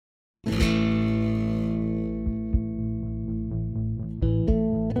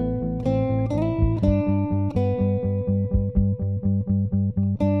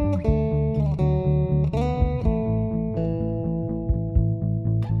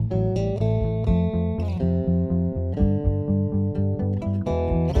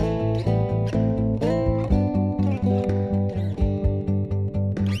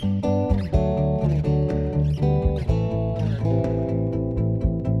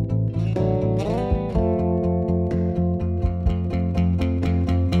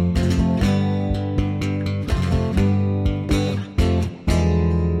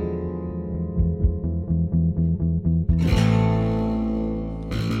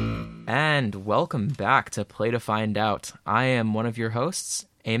And welcome back to Play to Find Out. I am one of your hosts,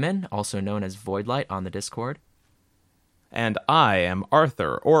 Eamon, also known as Voidlight on the Discord. And I am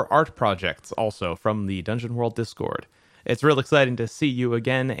Arthur, or Art Projects, also from the Dungeon World Discord. It's real exciting to see you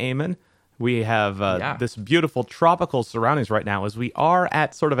again, Eamon. We have this beautiful tropical surroundings right now as we are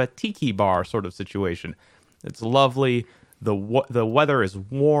at sort of a tiki bar sort of situation. It's lovely. The weather is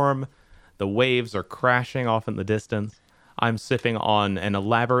warm. The waves are crashing off in the distance. I'm sipping on an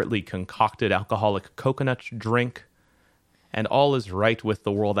elaborately concocted alcoholic coconut drink. And all is right with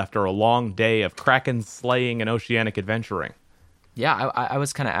the world after a long day of kraken slaying and oceanic adventuring. Yeah, I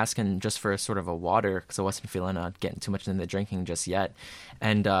was kind of asking just for sort of a water because I wasn't feeling getting too much into the drinking just yet.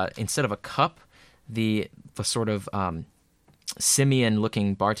 And instead of a cup, the sort of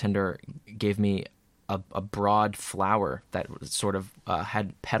simian-looking bartender gave me a broad flower that sort of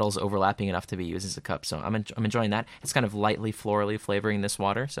had petals overlapping enough to be used as a cup. So I'm enjoying that. It's kind of lightly florally flavoring this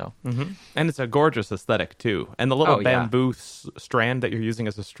water. So And it's a gorgeous aesthetic, too. And the little bamboo strand that you're using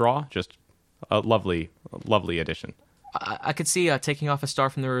as a straw, just a lovely addition. I could see taking off a star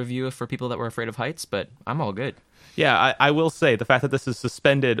from the review for people that were afraid of heights, but I'm all good. Yeah, I will say the fact that this is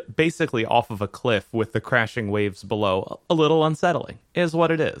suspended basically off of a cliff with the crashing waves below, a little unsettling, is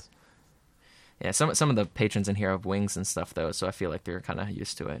what it is. Yeah, some of the patrons in here have wings and stuff, though, so I feel like they're kind of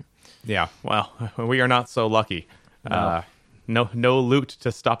used to it. Yeah, well, we are not so lucky. No. No loot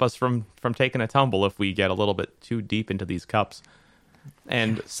to stop us from taking a tumble if we get a little bit too deep into these cups.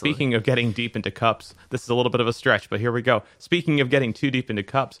 And speaking of getting deep into cups, this is a little bit of a stretch, but here we go. Speaking of getting too deep into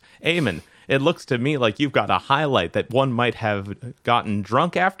cups, Eamon, it looks to me like you've got a highlight that one might have gotten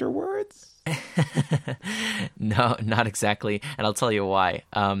drunk afterwards. No, not exactly, and I'll tell you why.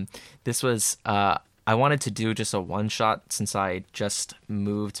 This was I wanted to do just a one-shot since I just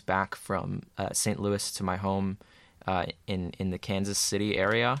moved back from St. Louis to my home in the Kansas City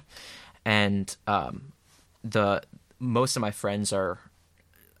area, and most of my friends are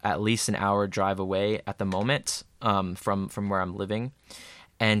at least an hour drive away at the moment from where I'm living.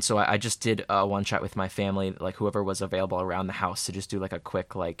 And so I just did a one-shot with my family, like whoever was available around the house, to just do like a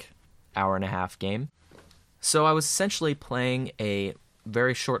quick hour and a half game. So I was essentially playing a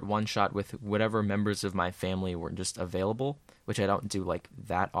very short one-shot with whatever members of my family were just available, which I don't do like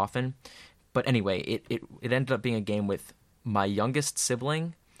that often. But anyway, it ended up being a game with my youngest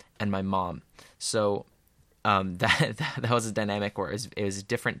sibling and my mom. So that was a dynamic where it was a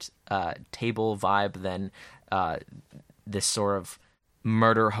different table vibe than this sort of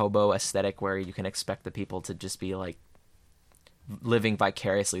murder hobo aesthetic where you can expect the people to just be like living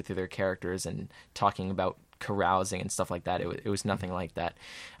vicariously through their characters and talking about carousing and stuff like that. It was nothing like that.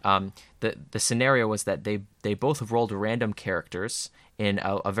 The scenario was that they both rolled random characters in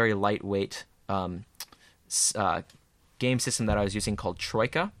a very lightweight game system that I was using called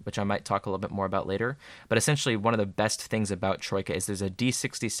Troika, which I might talk a little bit more about later. But essentially, one of the best things about Troika is there's a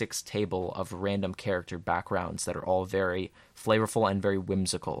D66 table of random character backgrounds that are all very flavorful and very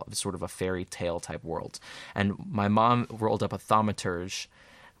whimsical, of sort of a fairy tale type world. And my mom rolled up a thaumaturge,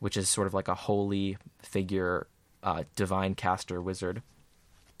 which is sort of like a holy figure, divine caster wizard.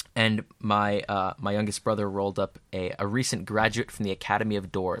 And my youngest brother rolled up a recent graduate from the Academy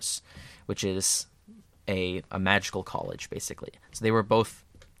of Doors, which is a magical college, basically. So they were both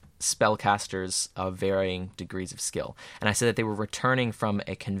spellcasters of varying degrees of skill. And I said that they were returning from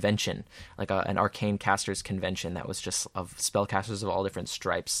a convention, like an arcane casters convention that was just of spellcasters of all different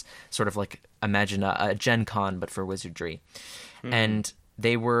stripes, sort of like imagine a Gen Con, but for wizardry. Mm-hmm. And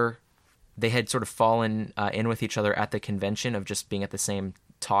they had sort of fallen in with each other at the convention of just being at the same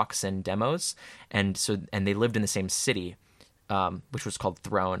talks and demos. And they lived in the same city, which was called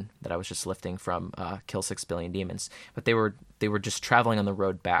Throne, that I was just lifting from Kill 6 Billion Demons. But they were just traveling on the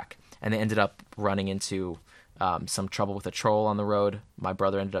road back, and they ended up running into some trouble with a troll on the road. My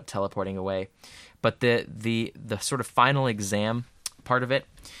brother ended up teleporting away. But the sort of final exam part of it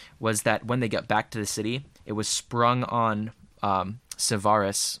was that when they got back to the city, it was sprung on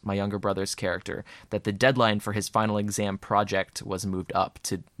Savaris, my younger brother's character, that the deadline for his final exam project was moved up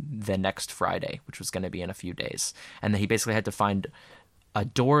to the next Friday, which was going to be in a few days. And then he basically had to find a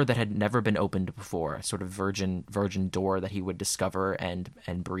door that had never been opened before, a sort of virgin door that he would discover and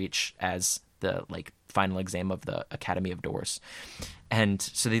breach as the final exam of the Academy of Doors. And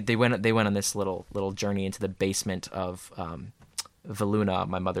so they went on this little journey into the basement of Valuna,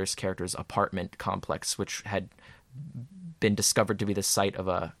 my mother's character's apartment complex, which had been discovered to be the site of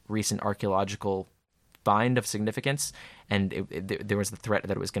a recent archaeological find of significance, and there was the threat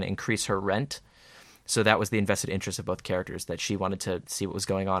that it was going to increase her rent. So that was the invested interest of both characters, that she wanted to see what was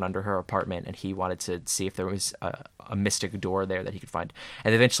going on under her apartment, and he wanted to see if there was a mystic door there that he could find.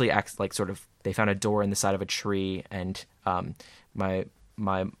 And eventually, they found a door in the side of a tree, and my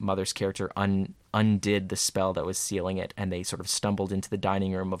mother's character undid the spell that was sealing it, and they sort of stumbled into the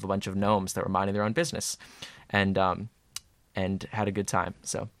dining room of a bunch of gnomes that were minding their own business, and had a good time.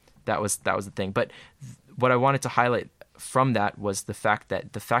 So that was the thing. But what I wanted to highlight from that was the fact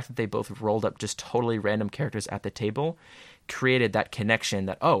that they both rolled up just totally random characters at the table created that connection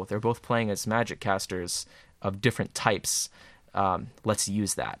that, oh, they're both playing as magic casters of different types. Let's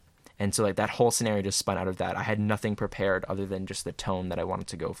use that. And so like that whole scenario just spun out of that. I had nothing prepared other than just the tone that I wanted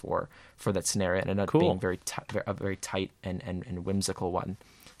to go for that scenario, and it ended up being a very tight and whimsical one.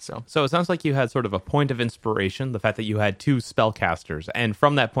 So it sounds like you had sort of a point of inspiration, the fact that you had two spellcasters, and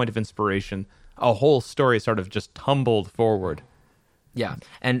from that point of inspiration, a whole story sort of just tumbled forward. Yeah,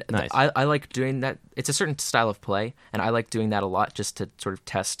 and nice. I like doing that. It's a certain style of play, and I like doing that a lot just to sort of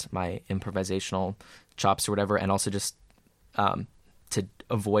test my improvisational chops or whatever, and also just to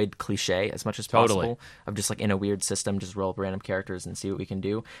avoid cliche as much as possible. Totally. Of just like in a weird system, just roll up random characters and see what we can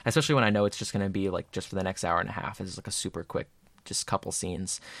do, especially when I know it's just going to be like just for the next hour and a half. It's like a super quick, just couple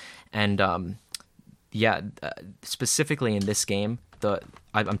scenes. And specifically in this game,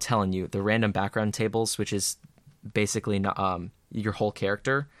 I'm telling you, the random background tables, which is basically your whole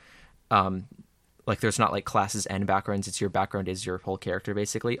character, like there's not like classes and backgrounds, it's your background is your whole character,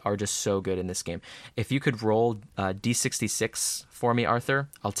 basically, are just so good in this game. If you could roll D66 for me, Arthur,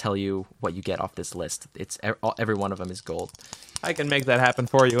 I'll tell you what you get off this list. It's every one of them is gold. I can make that happen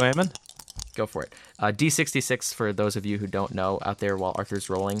for you, Eamon. Go for it. D66, for those of you who don't know out there while Arthur's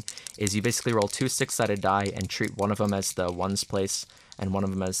rolling, is you basically roll two 6-sided die and treat one of them as the ones place and one of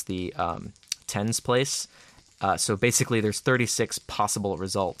them as the tens place. So basically there's 36 possible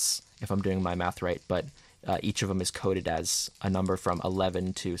results, if I'm doing my math right, but each of them is coded as a number from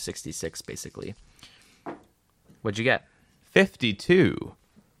 11 to 66, basically. What'd you get? 52.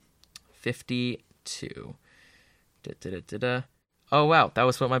 52. Da-da-da-da-da. Oh, wow, that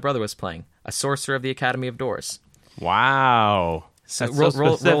was what my brother was playing. A Sorcerer of the Academy of Doors. Wow. So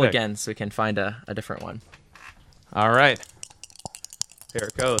roll again so we can find a different one. All right. Here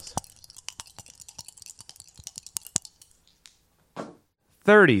it goes.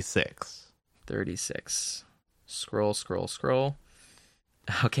 36. 36. Scroll.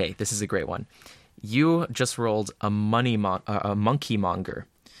 Okay, this is a great one. You just rolled a monkey monger.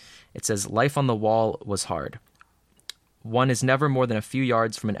 It says, life on the wall was hard. One is never more than a few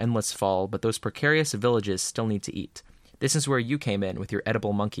yards from an endless fall, but those precarious villages still need to eat. This is where you came in with your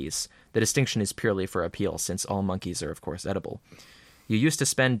edible monkeys. The distinction is purely for appeal, since all monkeys are, of course, edible. You used to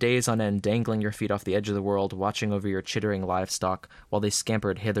spend days on end dangling your feet off the edge of the world, watching over your chittering livestock while they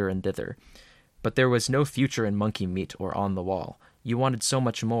scampered hither and thither. But there was no future in monkey meat or on the wall. You wanted so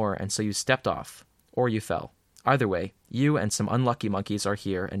much more, and so you stepped off. Or you fell. Either way, you and some unlucky monkeys are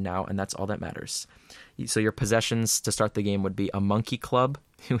here and now, and that's all that matters. So your possessions to start the game would be a monkey club,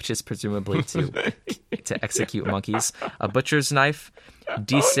 which is presumably to execute monkeys, a butcher's knife,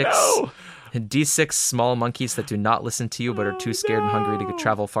 D6 small monkeys that do not listen to you but are too scared and hungry to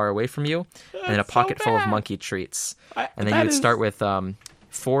travel far away from you, and then a pocket full of monkey treats. And then you would start with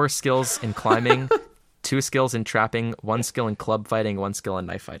 4 skills in climbing, 2 skills in trapping, 1 skill in club fighting, 1 skill in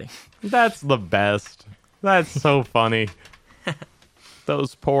knife fighting. That's the best. That's so funny.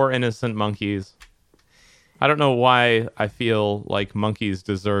 Those poor innocent monkeys. I don't know why I feel like monkeys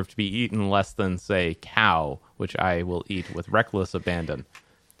deserve to be eaten less than, say, cow, which I will eat with reckless abandon.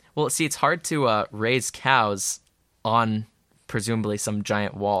 Well, see, it's hard to raise cows on presumably some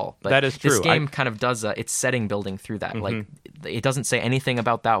giant wall. But that is true. This game kind of does its setting building through that. Mm-hmm. Like, it doesn't say anything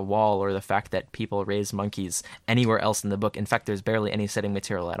about that wall or the fact that people raise monkeys anywhere else in the book. In fact, there's barely any setting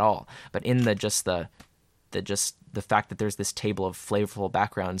material at all. But in the fact that there's this table of flavorful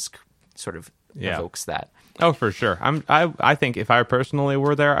backgrounds sort of evokes that. Oh, for sure. I think if I personally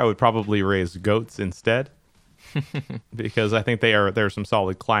were there, I would probably raise goats instead. Because I think there are some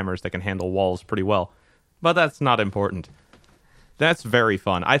solid climbers that can handle walls pretty well. But that's not important. That's very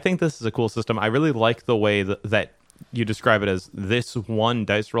fun. I think this is a cool system. I really like the way that you describe it as this one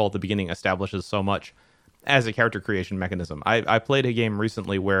dice roll at the beginning establishes so much as a character creation mechanism. I played a game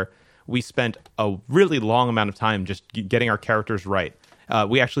recently where we spent a really long amount of time just getting our characters right.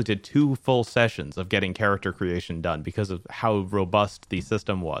 We actually did 2 full sessions of getting character creation done because of how robust the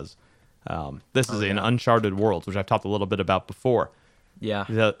system was. This is in Uncharted Worlds, which I've talked a little bit about before.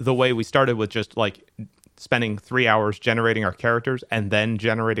 Yeah. The way we started with just like spending 3 hours generating our characters and then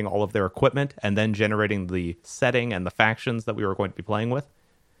generating all of their equipment and then generating the setting and the factions that we were going to be playing with.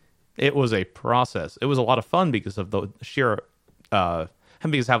 It was a process. It was a lot of fun because of the sheer,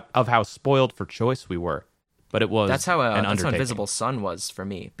 because of how spoiled for choice we were. But it was that's how an that's how undertaking. Invisible Sun was for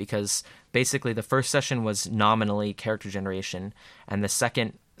me, because basically the first session was nominally character generation, and the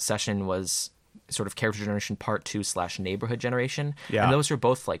second session was sort of character generation part 2 / neighborhood generation. Yeah. And those were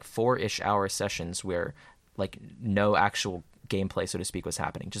both like 4-ish hour sessions where like no actual gameplay, so to speak, was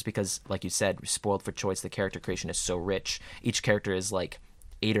happening, just because, like you said, spoiled for choice. The character creation is so rich. Each character is like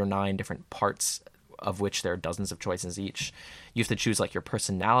 8 or 9 different parts, of which there are dozens of choices each. You have to choose like your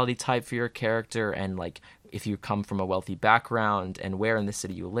personality type for your character, and like if you come from a wealthy background, and where in the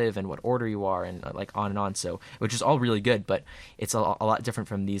city you live, and what order you are, and like on and on. So, which is all really good, but it's a lot different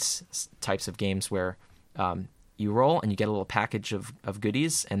from these types of games where you roll and you get a little package of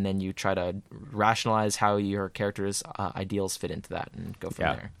goodies, and then you try to rationalize how your character's ideals fit into that and go from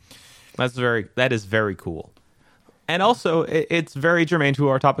there. That is very cool. And also, it's very germane to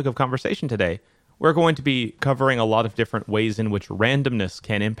our topic of conversation today. We're going to be covering a lot of different ways in which randomness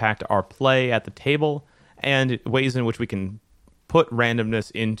can impact our play at the table, and ways in which we can put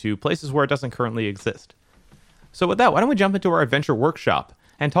randomness into places where it doesn't currently exist. So with that, why don't we jump into our adventure workshop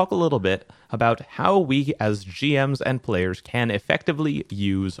and talk a little bit about how we as GMs and players can effectively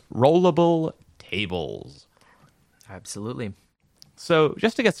use rollable tables. Absolutely. So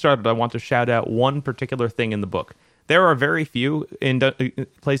just to get started, I want to shout out one particular thing in the book. There are very few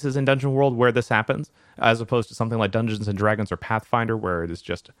places in Dungeon World where this happens, as opposed to something like Dungeons and Dragons or Pathfinder, where it is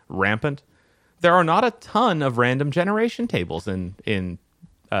just rampant. There are not a ton of random generation tables in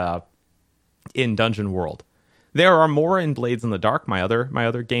Dungeon World. There are more in Blades in the Dark, my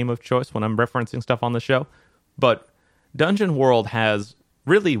other game of choice when I'm referencing stuff on the show. But Dungeon World has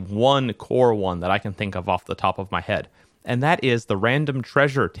really one core one that I can think of off the top of my head, and that is the random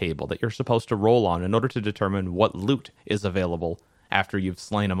treasure table that you're supposed to roll on in order to determine what loot is available after you've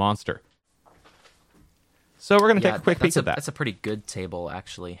slain a monster. So we're going to take a quick peek at that. That's a pretty good table,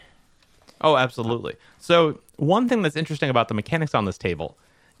 actually. Oh, absolutely. So one thing that's interesting about the mechanics on this table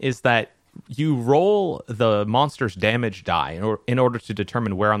is that you roll the monster's damage die in order to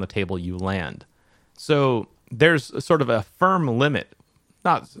determine where on the table you land. So there's sort of a firm limit.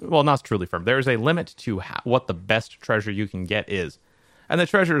 Not truly firm. There's a limit to what the best treasure you can get is. And the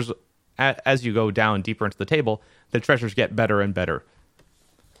treasures, as you go down deeper into the table, the treasures get better and better.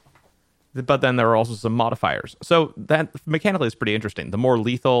 But then there are also some modifiers. So that mechanically is pretty interesting. The more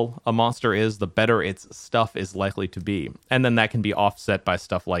lethal a monster is, the better its stuff is likely to be. And then that can be offset by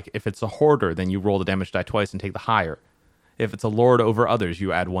stuff like, if it's a hoarder, then you roll the damage die twice and take the higher. If it's a lord over others,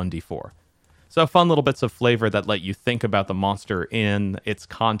 you add 1d4. So fun little bits of flavor that let you think about the monster in its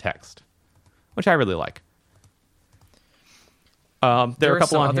context, which I really like. There are a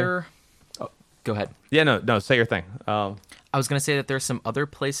couple on here. Go ahead. Yeah, no, say your thing. I was going to say that there's some other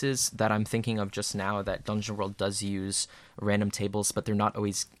places that I'm thinking of just now that Dungeon World does use random tables, but they're not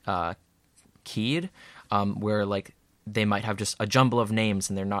always keyed, where like they might have just a jumble of names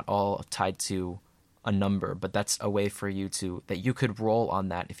and they're not all tied to a number, but that's a way for you that you could roll on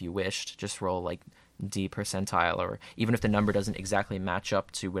that if you wished. Just roll like D percentile, or even if the number doesn't exactly match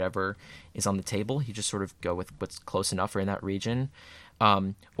up to whatever is on the table, you just sort of go with what's close enough or in that region.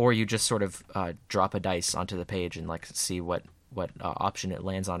 Or you just sort of drop a dice onto the page and like see what option it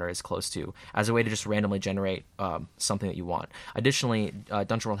lands on or is close to, as a way to just randomly generate something that you want. Additionally,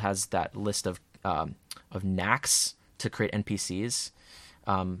 Dungeon World has that list of knacks to create NPCs.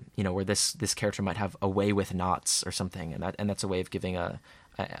 Where this character might have a way with knots or something, and that's a way of giving a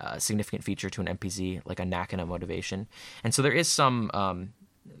significant feature to an NPC, like a knack and a motivation. And so there is some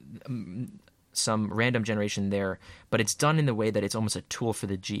random generation there, but it's done in the way that it's almost a tool for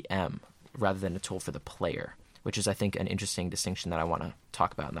the GM rather than a tool for the player, which is, I think, an interesting distinction that I want to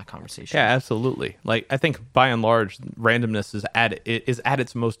talk about in that conversation. Yeah, absolutely. Like, I think by and large, randomness is at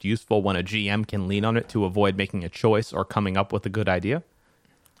its most useful when a GM can lean on it to avoid making a choice or coming up with a good idea.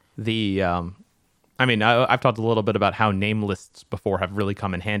 I've talked a little bit about how name lists before have really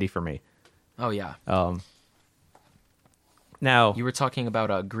come in handy for me. Oh yeah. Now you were talking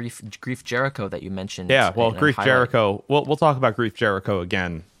about Grief Jericho that you mentioned. Yeah, well, Grief Jericho. We'll talk about Grief Jericho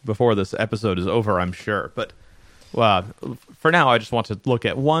again before this episode is over, I'm sure. But for now, I just want to look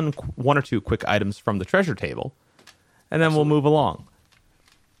at one or two quick items from the treasure table, and then we'll move along.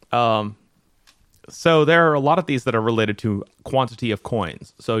 So there are a lot of these that are related to quantity of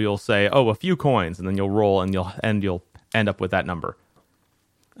coins. So you'll say, a few coins, and then you'll roll, and you'll end up with that number.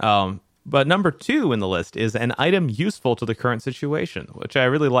 But number 2 in the list is an item useful to the current situation, which I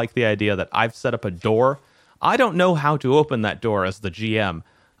really like the idea that I've set up a door. I don't know how to open that door as the GM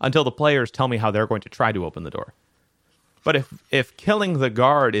until the players tell me how they're going to try to open the door. But if killing the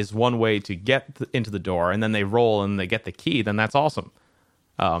guard is one way to get into the door, and then they roll and they get the key, then that's awesome.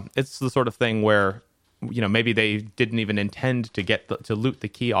 It's the sort of thing where, maybe they didn't even intend to to loot the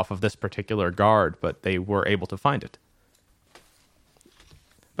key off of this particular guard, but they were able to find it.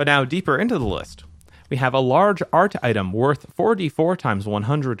 But now, deeper into the list, we have a large art item worth 4d4 times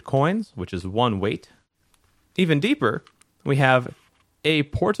 100 coins, which is 1 weight. Even deeper, we have a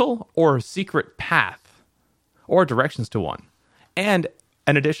portal or secret path, or directions to one, and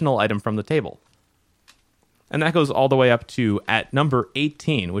an additional item from the table. And that goes all the way up to, at number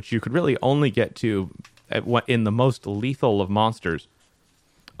 18, which you could really only get to in the most lethal of monsters,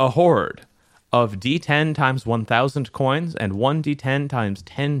 a horde of d10 times 1,000 coins and 1d10 times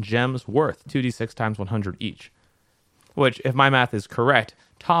 10 gems worth 2d6 times 100 each, which, if my math is correct,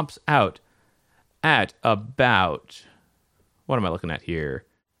 tops out at about, what am I looking at here?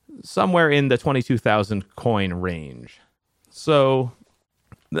 Somewhere in the 22,000 coin range. So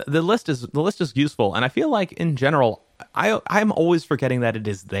the list is useful, and I feel like in general I'm always forgetting that it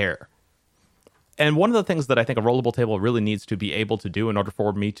is there. And one of the things that I think a rollable table really needs to be able to do in order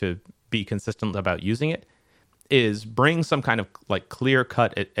for me to be consistent about using it is bring some kind of like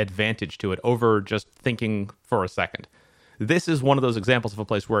clear-cut advantage to it over just thinking for a second. This is one of those examples of a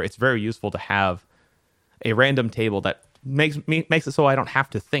place where it's very useful to have a random table that makes it so I don't have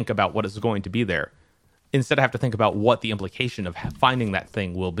to think about what is going to be there. Instead, I have to think about what the implication of finding that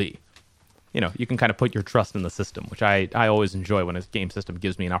thing will be. You can kind of put your trust in the system, which I always enjoy when a game system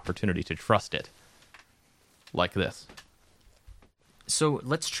gives me an opportunity to trust it. Like this. So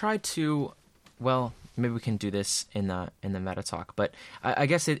let's try to, maybe we can do this in the meta talk, but I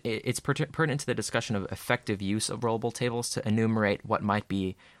guess it's pertinent to the discussion of effective use of rollable tables to enumerate what might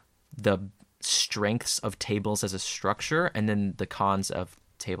be the strengths of tables as a structure and then the cons of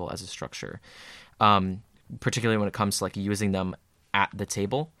table as a structure, particularly when it comes to like using them at the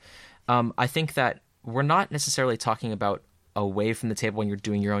table. I think that we're not necessarily talking about away from the table when you're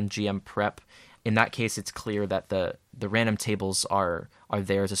doing your own GM prep. In that case, it's clear that the random tables are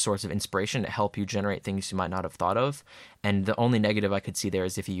there as a source of inspiration to help you generate things you might not have thought of. And the only negative I could see there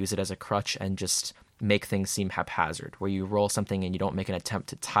is if you use it as a crutch and just make things seem haphazard, where you roll something and you don't make an attempt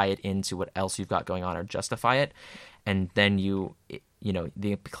to tie it into what else you've got going on or justify it. And then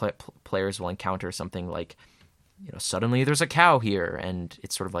the players will encounter something like, suddenly there's a cow here, and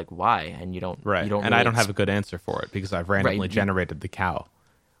it's sort of like, why? And you don't, right. You don't, and really I don't have a good answer for it because I've randomly generated the cow.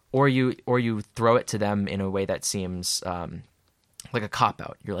 Or you throw it to them in a way that seems like a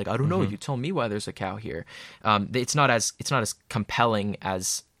cop-out. You're like, I don't know. You tell me why there's a cow here. It's not as compelling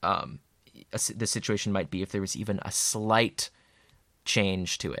as the situation might be if there was even a slight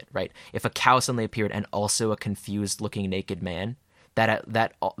change to it, right? If a cow suddenly appeared and also a confused-looking naked man, that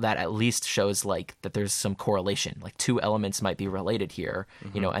at least shows like that there's some correlation. Like two elements might be related here,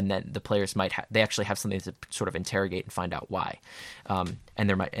 and then the players might they actually have something to sort of interrogate and find out why. And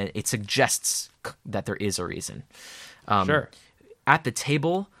it suggests that there is a reason. Sure. At the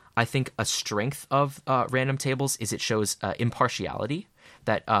table, I think a strength of random tables is it shows impartiality.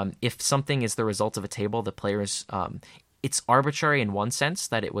 That if something is the result of a table, the players it's arbitrary in one sense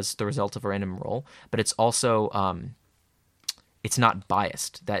that it was the result of a random roll, but it's also it's not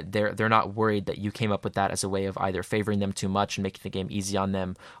biased, that they're not worried that you came up with that as a way of either favoring them too much and making the game easy on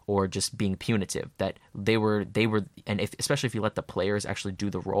them or just being punitive. That they were, and especially if you let the players actually do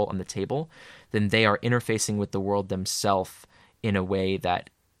the roll on the table, then they are interfacing with the world themselves in a way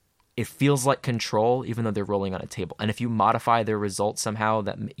that it feels like control, even though they're rolling on a table. And if you modify their results somehow,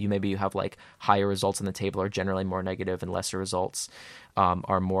 that you have like higher results on the table are generally more negative and lesser results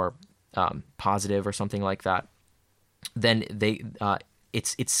are more positive or something like that, then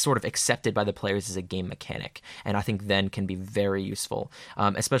it's sort of accepted by the players as a game mechanic, and I think then can be very useful,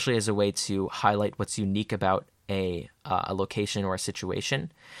 especially as a way to highlight what's unique about a location or a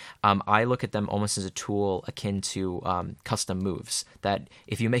situation. I look at them almost as a tool akin to custom moves, that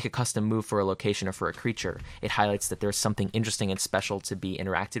if you make a custom move for a location or for a creature, it highlights that there's something interesting and special to be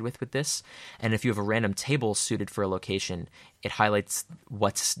interacted with this. And if you have a random table suited for a location, it highlights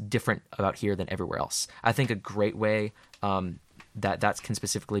what's different about here than everywhere else. I think a great way that can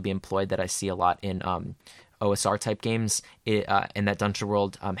specifically be employed, that I see a lot in OSR type games, and that Dungeon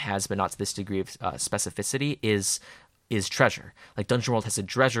World has, but not to this degree of specificity, is treasure. Like Dungeon World has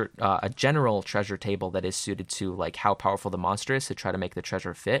a general treasure table that is suited to like how powerful the monster is to try to make the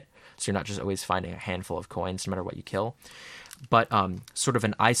treasure fit. So you're not just always finding a handful of coins no matter what you kill. But sort of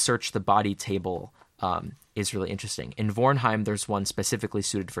an I search the body table is really interesting. In Vornheim, there's one specifically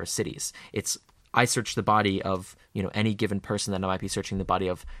suited for cities. It's I search the body of any given person that I might be searching the body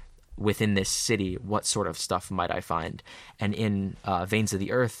of within this city, what sort of stuff might I find? And in Veins of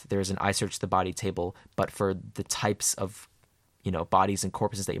the Earth, there's an I Search the Body table, but for the types of bodies and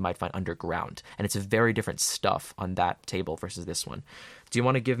corpses that you might find underground. And it's a very different stuff on that table versus this one. Do you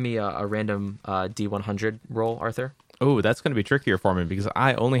want to give me a random D100 roll, Arthur? Oh, that's going to be trickier for me because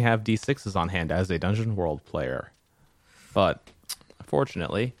I only have D6s on hand as a Dungeon World player. But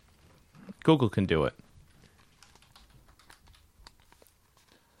fortunately, Google can do it.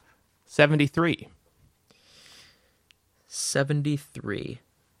 73. 73.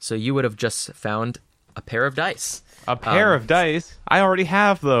 So you would have just found a pair of dice. A pair of dice? I already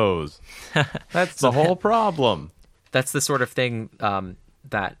have those. That's the whole problem. That's the sort of thing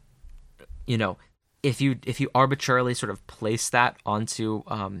that, if you arbitrarily sort of place that onto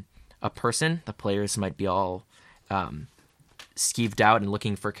a person, the players might be all skeeved out and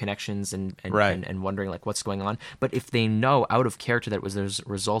looking for connections and wondering like what's going on. But if they know out of character that it was a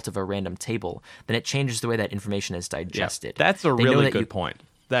result of a random table, then it changes the way that information is digested. Yeah, that's a really good point.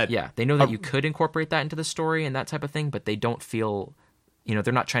 They know that you could incorporate that into the story and that type of thing, but they don't feel,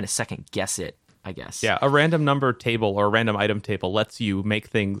 they're not trying to second guess it, I guess. Yeah, a random number table or a random item table lets you make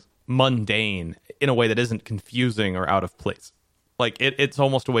things mundane in a way that isn't confusing or out of place. Like, it's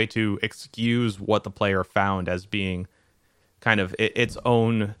almost a way to excuse what the player found as being kind of its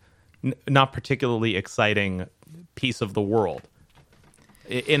own, not particularly exciting piece of the world.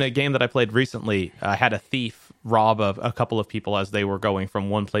 In a game that I played recently, I had a thief rob a couple of people as they were going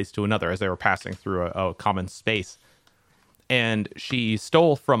from one place to another, as they were passing through a common space. And she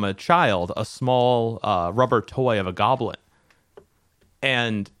stole from a child a small rubber toy of a goblin.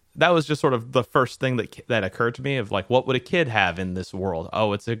 And that was just sort of the first thing that occurred to me of like, what would a kid have in this world?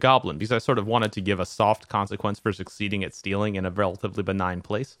 Oh, it's a goblin. Because I sort of wanted to give a soft consequence for succeeding at stealing in a relatively benign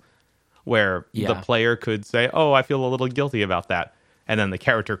place where the player could say, oh, I feel a little guilty about that. And then the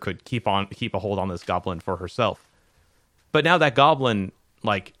character could keep a hold on this goblin for herself. But now that goblin,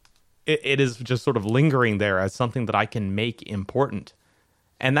 like, it is just sort of lingering there as something that I can make important.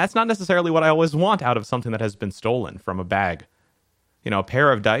 And that's not necessarily what I always want out of something that has been stolen from a bag. A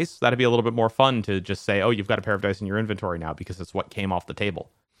pair of dice, that'd be a little bit more fun to just say, oh, you've got a pair of dice in your inventory now because it's what came off the table.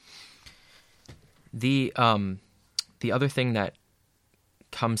 The other thing that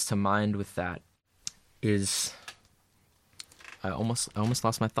comes to mind with that is... I almost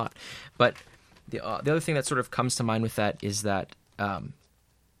lost my thought. But the other thing that sort of comes to mind with that is that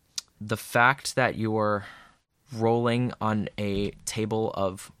the fact that you're rolling on a table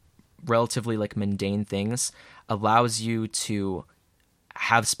of relatively like mundane things allows you to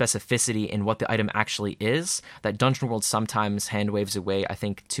have specificity in what the item actually is that Dungeon World sometimes hand waves away, I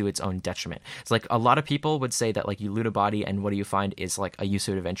think, to its own detriment. It's like a lot of people would say that like you loot a body and what do you find is like a use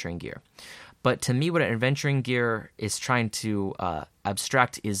of adventuring gear. But to me, what an adventuring gear is trying to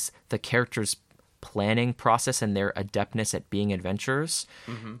abstract is the character's planning process and their adeptness at being adventurers,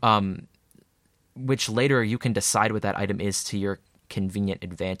 which later you can decide what that item is to your convenient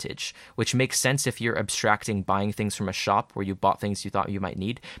advantage, which makes sense if you're abstracting buying things from a shop where you bought things you thought you might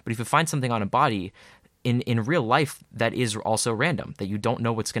need. But if you find something on a body, in real life, that is also random, that you don't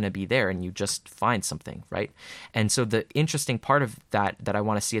know what's going to be there and you just find something, right? And so the interesting part of that I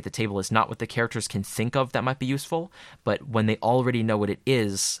want to see at the table is not what the characters can think of that might be useful, but when they already know what it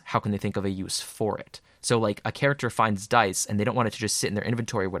is, how can they think of a use for it? So like a character finds dice and they don't want it to just sit in their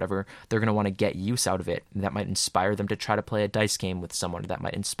inventory or whatever. They're going to want to get use out of it. And that might inspire them to try to play a dice game with someone. That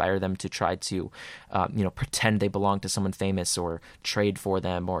might inspire them to try to, pretend they belong to someone famous or trade for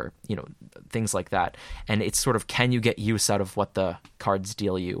them or, things like that. And it's sort of, can you get use out of what the cards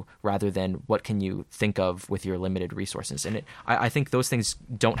deal you rather than what can you think of with your limited resources? And I think those things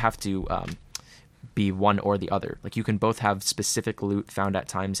don't have to be one or the other. Like you can both have specific loot found at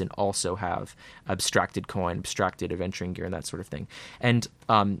times and also have abstracted coin, abstracted adventuring gear, and that sort of thing. And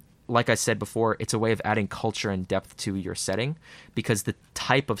like I said before, it's a way of adding culture and depth to your setting because the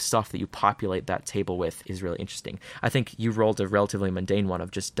type of stuff that you populate that table with is really interesting. I think you rolled a relatively mundane one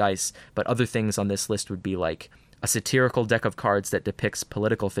of just dice, but other things on this list would be like a satirical deck of cards that depicts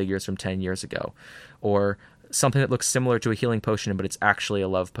political figures from 10 years ago, or something that looks similar to a healing potion, but it's actually a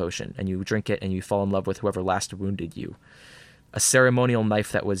love potion, and you drink it and you fall in love with whoever last wounded you. A ceremonial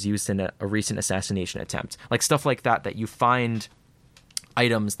knife that was used in a recent assassination attempt. Like stuff like that you find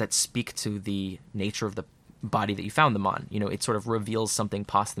items that speak to the nature of the body that you found them on. It sort of reveals something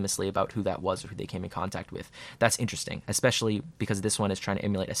posthumously about who that was or who they came in contact with. That's interesting, especially because this one is trying to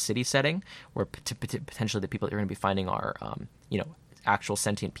emulate a city setting where potentially the people that you're going to be finding are, actual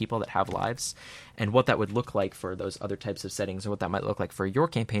sentient people that have lives. And what that would look like for those other types of settings, or what that might look like for your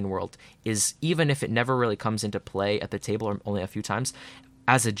campaign world, is even if it never really comes into play at the table or only a few times,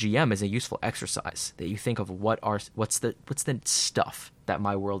 as a GM is a useful exercise that you think of what's the stuff that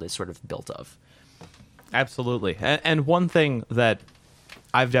my world is sort of built of. Absolutely. And one thing that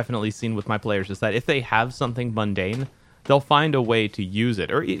I've definitely seen with my players is that if they have something mundane, they'll find a way to use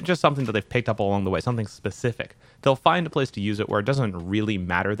it, or just something that they've picked up along the way, something specific. They'll find a place to use it where it doesn't really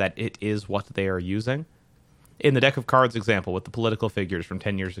matter that it is what they are using. In the deck of cards example with the political figures from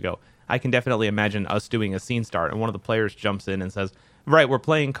 10 years ago, I can definitely imagine us doing a scene start, and one of the players jumps in and says, right, we're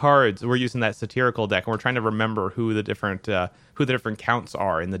playing cards, we're using that satirical deck, and we're trying to remember who the different counts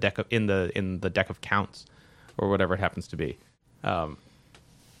are in the deck of counts, or whatever it happens to be.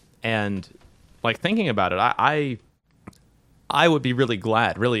 And like thinking about it, I would be really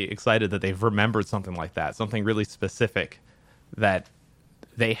glad, really excited that they've remembered something like that, something really specific that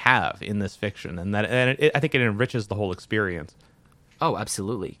they have in this fiction, and I think it enriches the whole experience. Oh,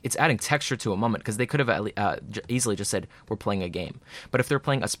 absolutely. It's adding texture to a moment, because they could have easily just said, we're playing a game. But if they're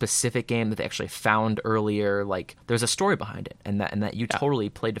playing a specific game that they actually found earlier, like, there's a story behind it, and that you totally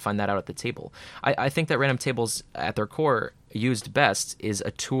played to find that out at the table. I think that random tables, at their core, used best, is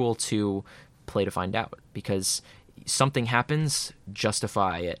a tool to play to find out, because something happens,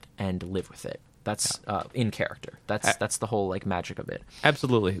 justify it, and live with it. That's in character. That's the whole like magic of it.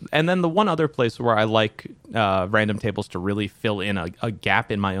 Absolutely. And then the one other place where I like random tables to really fill in a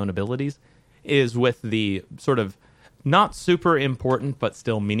gap in my own abilities is with the sort of not super important but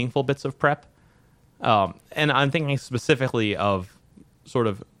still meaningful bits of prep. And I'm thinking specifically of sort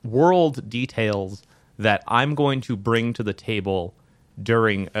of world details that I'm going to bring to the table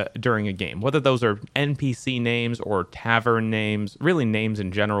during a game, whether those are NPC names or tavern names, really names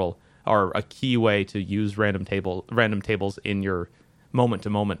in general are a key way to use random tables in your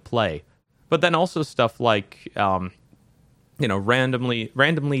moment-to-moment play. But then also stuff like,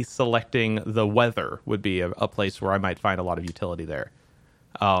 randomly selecting the weather would be a place where I might find a lot of utility there.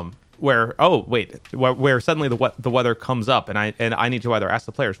 Where suddenly the weather comes up, and I need to either ask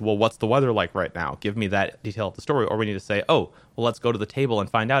the players, well, what's the weather like right now? Give me that detail of the story, or we need to say, oh, well, let's go to the table and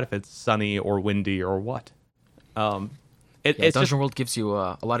find out if it's sunny or windy or what. Dungeon World gives you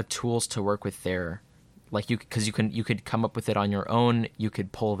a lot of tools to work with there, like you could come up with it on your own. You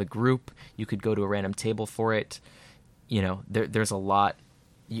could pull the group. You could go to a random table for it. There's a lot.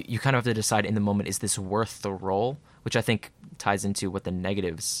 You kind of have to decide in the moment, is this worth the roll? Which I think ties into what the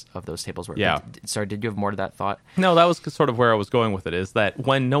negatives of those tables were. Yeah. Sorry, did you have more to that thought? No, that was sort of where I was going with it, is that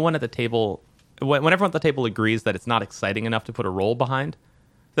when no one at the table, when everyone at the table agrees that it's not exciting enough to put a roll behind,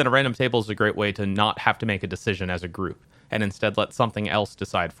 then a random table is a great way to not have to make a decision as a group, and instead let something else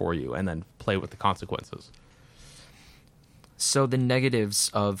decide for you and then play with the consequences. So the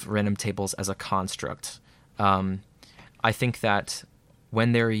negatives of random tables as a construct, I think that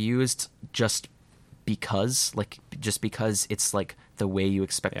when they're used just because it's like the way you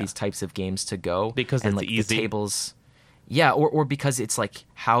expect these types of games to go, because and it's like easy. The tables, or because it's like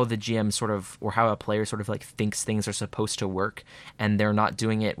how the GM sort of, or how a player sort of like thinks things are supposed to work, and they're not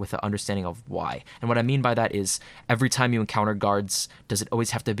doing it with an understanding of why. And what I mean by that is, every time you encounter guards, does it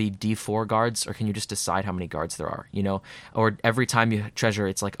always have to be D4 guards, or can you just decide how many guards there are? Or every time you treasure,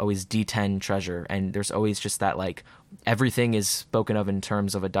 it's like always D10 treasure, and there's always just that like everything is spoken of in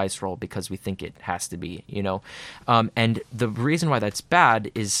terms of a dice roll because we think it has to be. And the reason why that's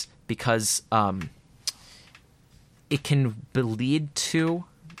bad is because it can lead to,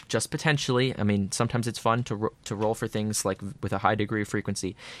 just potentially, I mean, sometimes it's fun to roll for things like with a high degree of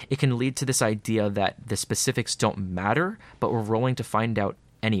frequency. It can lead to this idea that the specifics don't matter, but we're rolling to find out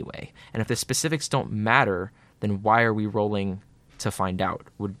anyway. And if the specifics don't matter, then why are we rolling to find out?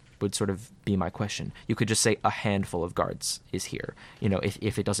 Would sort of be my question. You could just say a handful of guards is here.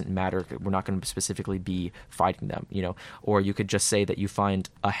 If it doesn't matter, we're not going to specifically be fighting them. Or you could just say that you find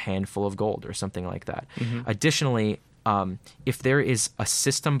a handful of gold or something like that. Mm-hmm. Additionally, if there is a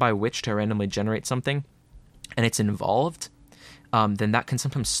system by which to randomly generate something, and it's involved, then that can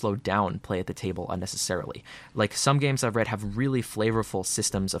sometimes slow down play at the table unnecessarily. Like some games I've read have really flavorful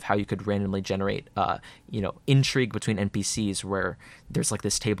systems of how you could randomly generate, intrigue between NPCs, where there's like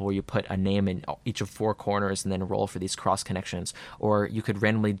this table where you put a name in each of 4 corners and then roll for these cross connections. Or you could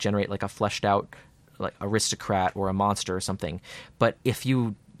randomly generate like a fleshed out like aristocrat or a monster or something. But if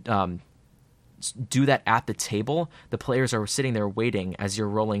you do that at the table, the players are sitting there waiting as you're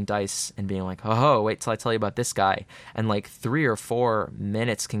rolling dice and being like, oh, wait till I tell you about this guy. And like 3 or 4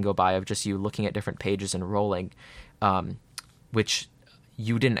 minutes can go by of just you looking at different pages and rolling, which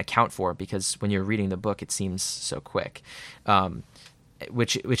you didn't account for because when you're reading the book, it seems so quick.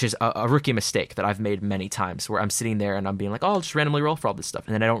 which is a rookie mistake that I've made many times, where I'm sitting there and I'm being like, oh, I'll just randomly roll for all this stuff,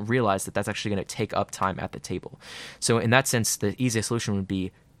 and then I don't realize that that's actually going to take up time at the table. So in that sense, the easiest solution would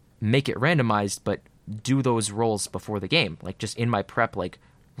be make it randomized, but do those rolls before the game, like just in my prep, like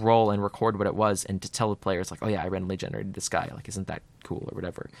roll and record what it was, and to tell the players like, oh yeah, I randomly generated this guy, like isn't that cool or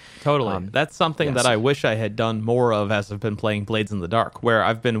whatever. Totally. That's something that I wish I had done more of as I've been playing Blades in the Dark, where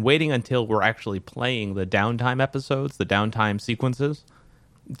I've been waiting until we're actually playing the downtime episodes, the downtime sequences,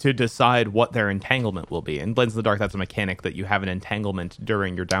 to decide what their entanglement will be. In Blades in the Dark, that's a mechanic that you have an entanglement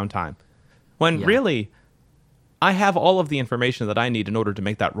during your downtime, when really I have all of the information that I need in order to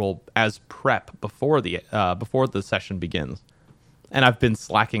make that roll as prep before the session begins. And I've been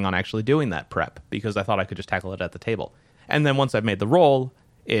slacking on actually doing that prep because I thought I could just tackle it at the table. And then once I've made the roll,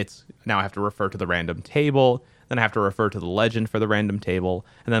 it's now I have to refer to the random table, then I have to refer to the legend for the random table,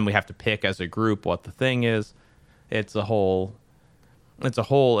 and then we have to pick as a group what the thing is. It's a whole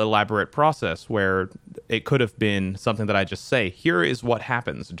elaborate process where it could have been something that I just say, here is what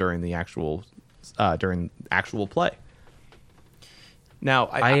happens during the actual play. Now,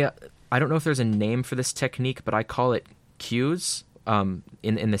 I don't know if there's a name for this technique, but I call it cues,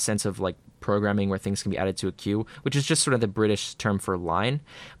 in the sense of like programming where things can be added to a queue, which is just sort of the British term for line.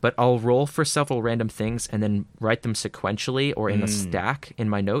 But I'll roll for several random things and then write them sequentially or in a stack in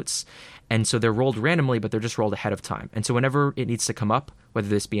my notes. And so they're rolled randomly, but they're just rolled ahead of time. And so whenever it needs to come up, whether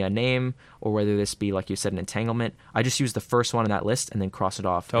this be a name or whether this be, like you said, an entanglement, I just use the first one on that list and then cross it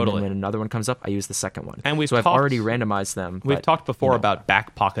off. Totally. And then when another one comes up, I use the second one. And I've already randomized them. We've talked before about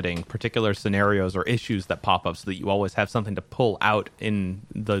back-pocketing particular scenarios or issues that pop up so that you always have something to pull out in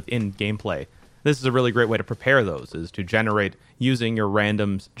gameplay. This is a really great way to prepare those, is to generate, using your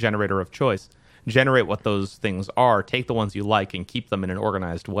random generator of choice, generate what those things are, take the ones you like, and keep them in an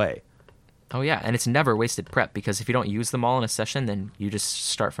organized way. Oh, yeah, and it's never wasted prep, because if you don't use them all in a session, then you just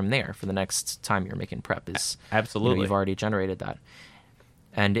start from there for the next time you're making prep. Absolutely. You've already generated that.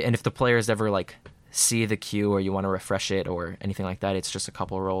 And if the players ever, like, see the queue or you want to refresh it or anything like that, it's just a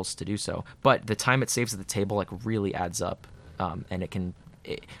couple rolls to do so. But the time it saves at the table, like, really adds up, and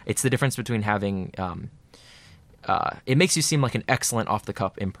it's the difference between having... it makes you seem like an excellent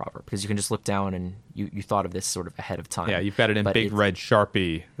off-the-cuff improver, because you can just look down and you thought of this sort of ahead of time. Yeah, you've got it in big red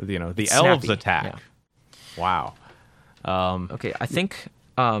Sharpie, the elves snappy, attack. Yeah. Wow. Okay, I think...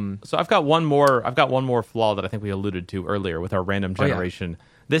 so I've got one more flaw that I think we alluded to earlier with our random generation. Oh,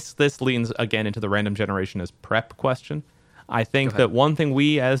 yeah. This leans, again, into the random generation as prep question. I think that one thing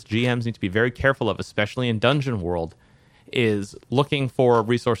we as GMs need to be very careful of, especially in Dungeon World, is looking for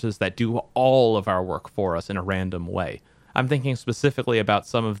resources that do all of our work for us in a random way. I'm thinking specifically about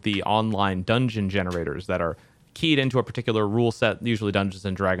some of the online dungeon generators that are keyed into a particular rule set, usually Dungeons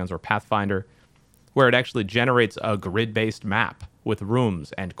 & Dragons or Pathfinder, where it actually generates a grid-based map with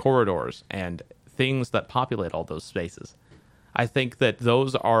rooms and corridors and things that populate all those spaces. I think that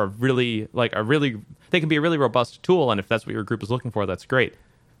those are really, they can be a really robust tool, and if that's what your group is looking for, that's great.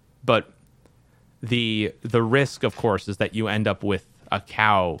 But the risk, of course, is that you end up with a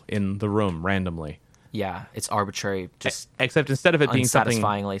cow in the room randomly. Yeah, it's arbitrary. Just except instead of it being something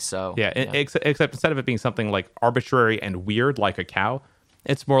unsatisfyingly so. Yeah, except instead of it being something like arbitrary and weird, like a cow,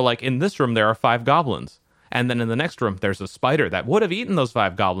 it's more like in this room there are 5 goblins, and then in the next room there's a spider that would have eaten those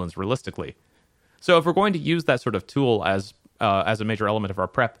 5 goblins realistically. So if we're going to use that sort of tool as a major element of our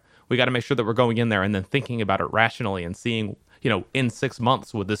prep, we got to make sure that we're going in there and then thinking about it rationally and seeing, in 6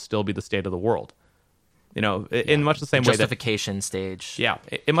 months would this still be the state of the world? In much the same way that justification stage. Yeah,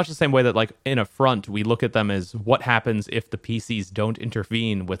 in much the same way that, like, in a front, we look at them as what happens if the PCs don't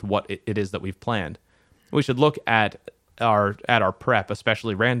intervene with what it is that we've planned. We should look at our prep,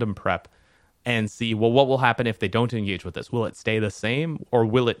 especially random prep, and see, well, what will happen if they don't engage with this? Will it stay the same, or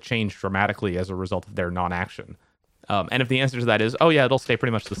will it change dramatically as a result of their non-action? And if the answer to that is, oh yeah, it'll stay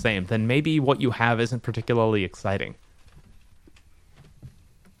pretty much the same, then maybe what you have isn't particularly exciting.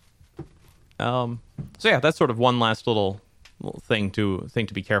 So yeah, that's sort of one last little thing to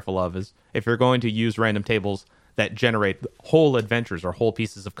be careful of, is if you're going to use random tables that generate whole adventures or whole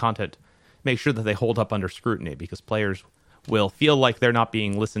pieces of content, make sure that they hold up under scrutiny, because players will feel like they're not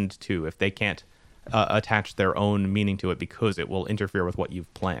being listened to if they can't attach their own meaning to it, because it will interfere with what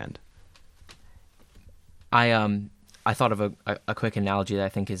you've planned. I thought of a quick analogy that I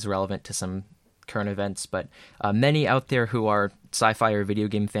think is relevant to some current events, but many out there who are sci-fi or video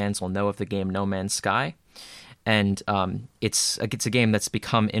game fans will know of the game No Man's Sky, and it's a game that's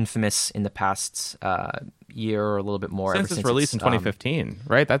become infamous in the past year or a little bit more since its release in 2015,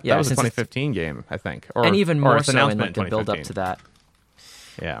 right? That was a 2015 game, I think, and even more so in the build up to that.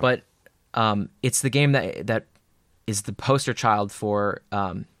 Yeah, but it's the game that is the poster child for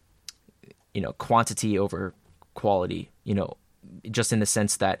quantity over quality, just in the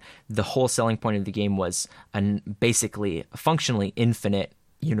sense that the whole selling point of the game was basically functionally infinite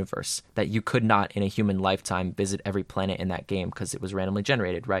universe that you could not in a human lifetime visit every planet in that game because it was randomly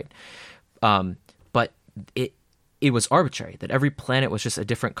generated, right? But it was arbitrary, that every planet was just a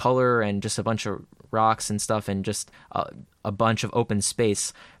different color and just a bunch of rocks and stuff and just a bunch of open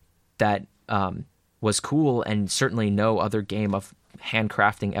space that was cool, and certainly no other game of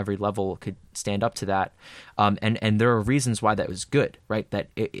handcrafting every level could stand up to that. And there are reasons why that was good, right? That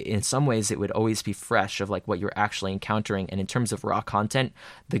in some ways it would always be fresh of like what you're actually encountering. And in terms of raw content,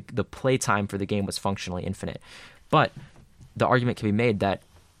 the playtime for the game was functionally infinite. But the argument can be made that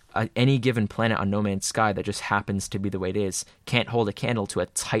any given planet on No Man's Sky that just happens to be the way it is can't hold a candle to a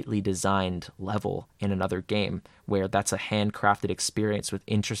tightly designed level in another game where that's a handcrafted experience with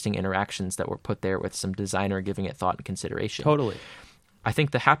interesting interactions that were put there with some designer giving it thought and consideration. Totally. I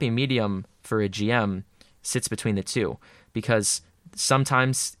think the happy medium for a GM sits between the two, because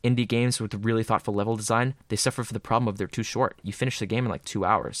sometimes indie games with really thoughtful level design, they suffer from the problem of they're too short. You finish the game in like 2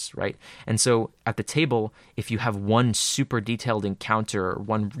 hours, right? And so at the table, if you have one super detailed encounter, or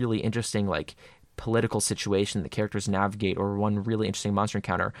one really interesting like political situation the characters navigate, or one really interesting monster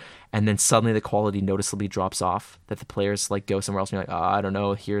encounter, and then suddenly the quality noticeably drops off, that the players like go somewhere else and you're like, oh, I don't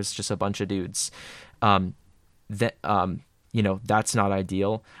know, here's just a bunch of dudes. That's not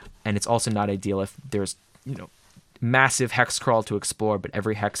ideal. And it's also not ideal if there's, massive hex crawl to explore, but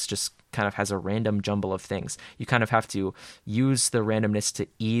every hex just kind of has a random jumble of things. You kind of have to use the randomness to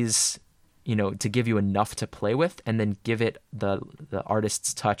ease, to give you enough to play with, and then give it the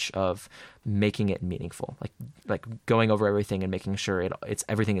artist's touch of making it meaningful, like going over everything and making sure it's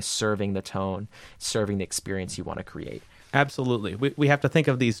everything is serving the tone, serving the experience you want to create. Absolutely. We have to think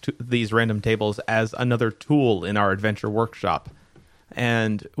of these random tables as another tool in our adventure workshop.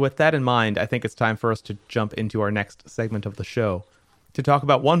 And with that in mind, I think it's time for us to jump into our next segment of the show to talk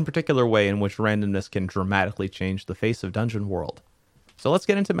about one particular way in which randomness can dramatically change the face of Dungeon World. So let's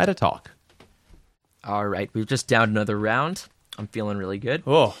get into meta talk. All right, we've just downed another round. I'm feeling really good.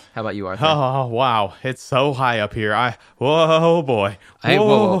 Oh, how about you, Arthur? Oh, wow, it's so high up here. Whoa, boy.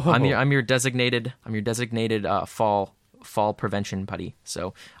 Whoa. I'm your designated fall prevention buddy.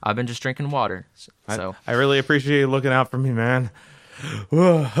 So I've been just drinking water. So I really appreciate you looking out for me, man.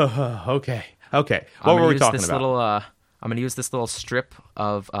 Okay. What were we talking about? I'm going to use this little strip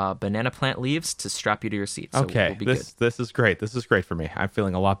of banana plant leaves to strap you to your seat. So okay, we'll this is great. This is great for me. I'm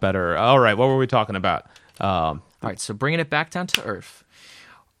feeling a lot better. All right, what were we talking about? All right, so bringing it back down to earth,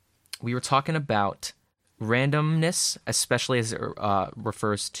 we were talking about randomness, especially as it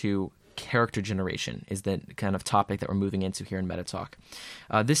refers to character generation, is the kind of topic that we're moving into here in Meta Talk.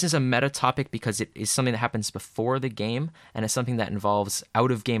 This is a meta topic because it is something that happens before the game, and it's something that involves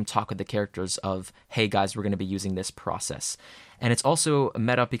out-of-game talk with the characters of, hey guys, we're going to be using this process. And it's also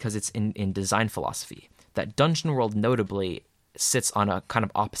meta because it's in design philosophy, that Dungeon World notably sits on a kind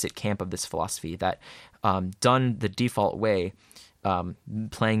of opposite camp of this philosophy, that done the default way,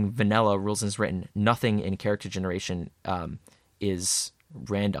 playing vanilla rules as written, nothing in character generation is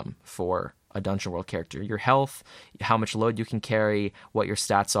random for a Dungeon World character. Your health, how much load you can carry, what your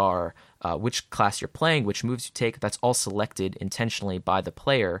stats are, which class you're playing, which moves you take, that's all selected intentionally by the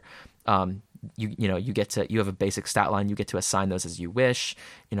player. You have a basic stat line, you get to assign those as you wish.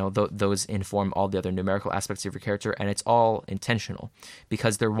 Those inform all the other numerical aspects of your character, and it's all intentional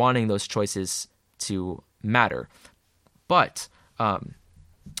because they're wanting those choices to matter. But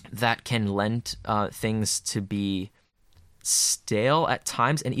that can lend things to be stale at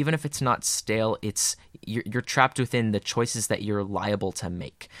times, and even if it's not stale, you're trapped within the choices that you're liable to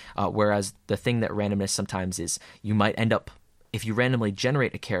make. Whereas the thing that randomness sometimes is, you might end up, if you randomly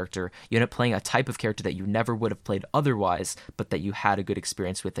generate a character, you end up playing a type of character that you never would have played otherwise, but that you had a good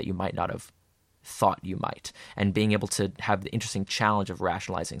experience with that you might not have thought you might, and being able to have the interesting challenge of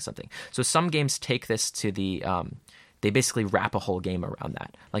rationalizing something. So some games take this to the they basically wrap a whole game around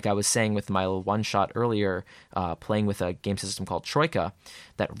that. Like I was saying with my little one-shot earlier, playing with a game system called Troika,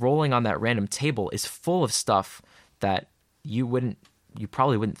 that rolling on that random table is full of stuff that you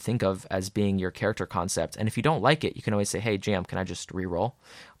probably wouldn't think of as being your character concept. And if you don't like it, you can always say, hey, GM, can I just re-roll?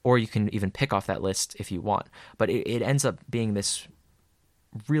 Or you can even pick off that list if you want. But it ends up being this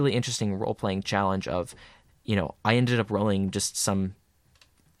really interesting role-playing challenge of, I ended up rolling just some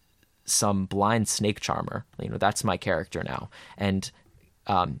blind snake charmer. That's my character now. And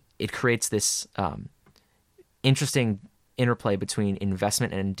it creates this interesting interplay between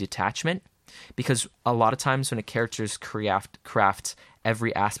investment and detachment, because a lot of times when a character's craft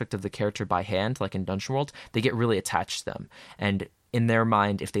every aspect of the character by hand, like in Dungeon World, they get really attached to them. And in their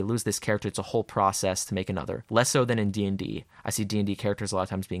mind, if they lose this character, it's a whole process to make another. Less so than in D&D. I see D&D characters a lot of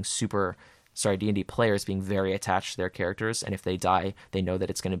times being D&D players being very attached to their characters, and if they die, they know that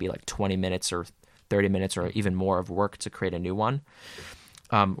it's going to be like 20 minutes or 30 minutes or even more of work to create a new one.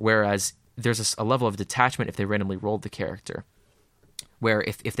 Whereas there's a level of detachment if they randomly rolled the character, where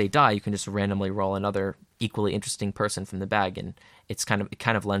if they die, you can just randomly roll another equally interesting person from the bag, and it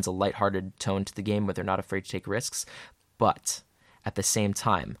kind of lends a lighthearted tone to the game where they're not afraid to take risks. But at the same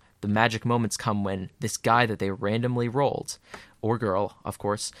time, the magic moments come when this guy that they randomly rolled, or girl, of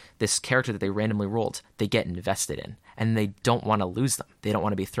course, this character that they randomly rolled, they get invested in, and they don't want to lose them. They don't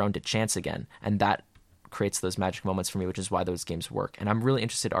want to be thrown to chance again, and that creates those magic moments for me, which is why those games work. And I'm really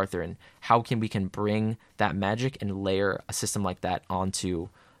interested, Arthur, in how we can bring that magic and layer a system like that onto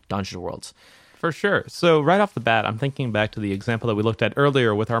Dungeon World. For sure. So right off the bat, I'm thinking back to the example that we looked at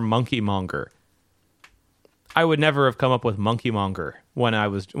earlier with our Monkey Monger. I would never have come up with Monkey Monger when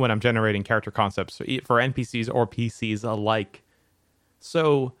I'm generating character concepts for NPCs or PCs alike.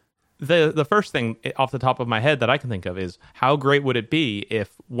 So the first thing off the top of my head that I can think of is, how great would it be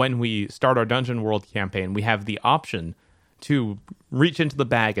if when we start our Dungeon World campaign, we have the option to reach into the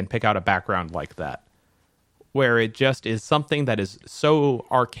bag and pick out a background like that, where it just is something that is so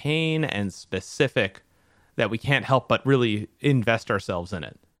arcane and specific that we can't help but really invest ourselves in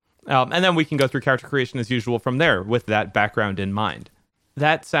it. And then we can go through character creation as usual from there with that background in mind.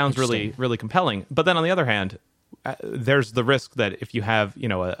 That sounds really, really compelling. But then on the other hand, there's the risk that if you have,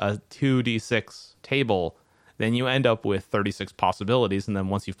 a 2d6 table, then you end up with 36 possibilities. And then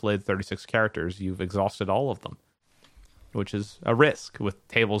once you've played 36 characters, you've exhausted all of them, which is a risk with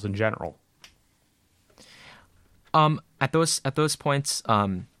tables in general. At those points,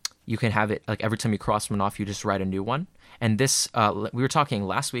 you can have it like every time you cross one off, you just write a new one. And this, we were talking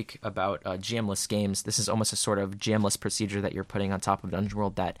last week about GM-less games. This is almost a sort of GM-less procedure that you're putting on top of Dungeon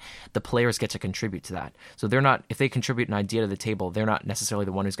World, that the players get to contribute to that. So they're not, if they contribute an idea to the table, they're not necessarily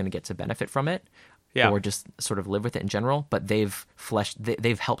the one who's going to get to benefit from it, or just sort of live with it in general. But they've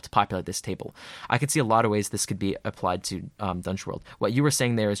helped populate this table. I could see a lot of ways this could be applied to Dungeon World. What you were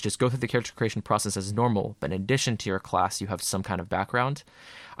saying there is just go through the character creation process as normal, but in addition to your class, you have some kind of background.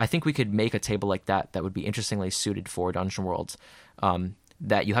 I think we could make a table like that would be interestingly suited for Dungeon World,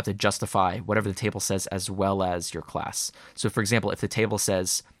 that you have to justify whatever the table says as well as your class. So, for example, if the table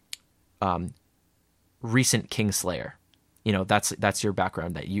says recent Kingslayer, that's your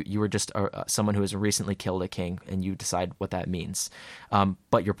background, that you were just someone who has recently killed a king, and you decide what that means.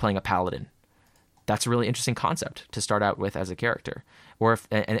 But you're playing a paladin. That's a really interesting concept to start out with as a character. Or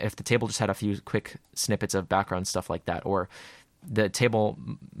if the table just had a few quick snippets of background stuff like that, or the table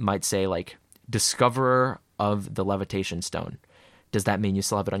might say, like, discoverer of the levitation stone. Does that mean you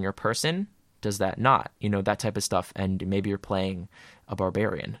still have it on your person? Does that not? That type of stuff. And maybe you're playing a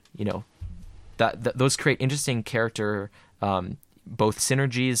barbarian. Those create interesting character, both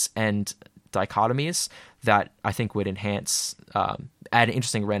synergies and dichotomies that I think would enhance, add an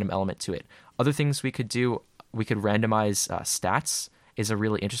interesting random element to it. Other things we could do, we could randomize stats. Is a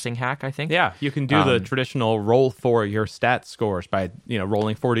really interesting hack, I think. Yeah, you can do the traditional roll for your stat scores by,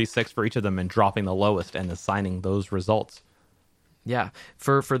 rolling 4d6 for each of them and dropping the lowest and assigning those results. Yeah,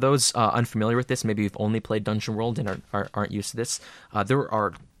 for those unfamiliar with this, maybe you've only played Dungeon World and aren't used to this, there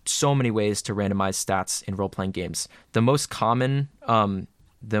are so many ways to randomize stats in role-playing games. The most common,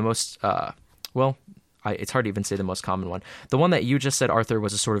 it's hard to even say the most common one. The one that you just said, Arthur,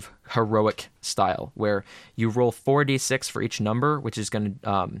 was a sort of heroic style where you roll 4d6 for each number, which is going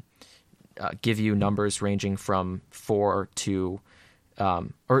to give you numbers ranging from 4 to...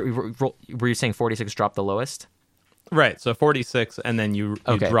 were you saying 4d6 drop the lowest? Right, so 4d6, and then you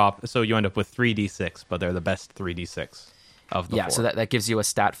drop... So you end up with 3d6, but they're the best 3d6 of the 4. So that gives you a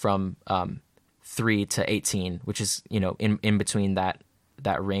stat from 3 to 18, which is, in between that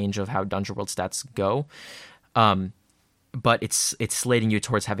range of how Dungeon World stats go, but it's slating you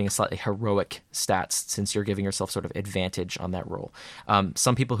towards having a slightly heroic stats, since you're giving yourself sort of advantage on that roll.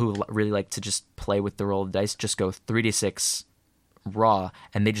 Some people who really like to just play with the roll of dice just go 3d6 raw,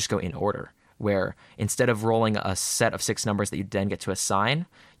 and they just go in order, where instead of rolling a set of 6 numbers that you then get to assign,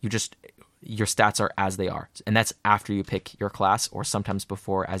 your stats are as they are. And that's after you pick your class, or sometimes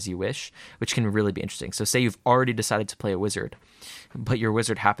before, as you wish, which can really be interesting. So say you've already decided to play a wizard, but your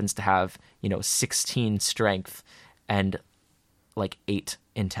wizard happens to have, 16 strength and like 8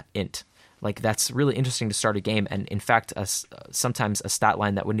 int. Like, that's really interesting to start a game. And in fact, sometimes a stat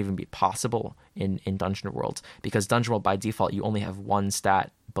line that wouldn't even be possible in Dungeon World, because Dungeon World by default, you only have one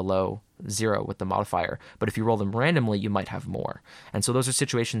stat below 0 with the modifier. But if you roll them randomly, you might have more. And so those are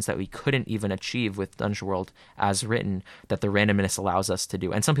situations that we couldn't even achieve with Dungeon World as written, that the randomness allows us to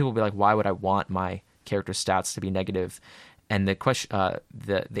do. And some people will be like, why would I want my character stats to be negative? And the question,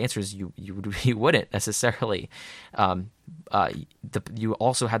 the answer is you wouldn't necessarily. You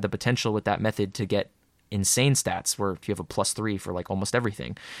also had the potential with that method to get insane stats where if you have a +3 for like almost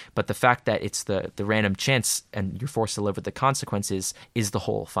everything. But the fact that it's the random chance and you're forced to live with the consequences is the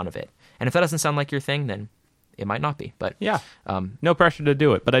whole fun of it. And if that doesn't sound like your thing, then it might not be. But yeah, no pressure to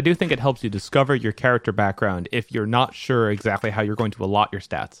do it. But I do think it helps you discover your character background if you're not sure exactly how you're going to allot your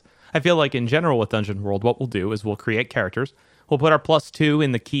stats. I feel like in general with Dungeon World, what we'll do is we'll create characters. We'll put our +2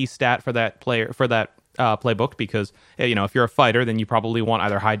 in the key stat for that player for that playbook, because if you're a fighter, then you probably want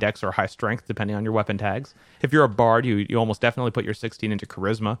either high dex or high strength depending on your weapon tags. If you're a bard, you almost definitely put your 16 into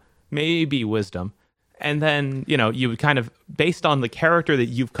charisma, maybe wisdom. And then you kind of, based on the character that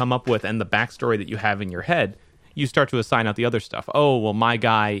you've come up with and the backstory that you have in your head, you start to assign out the other stuff. Oh, well, my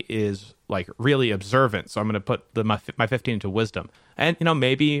guy is like really observant, so I'm going to put my 15 into wisdom. And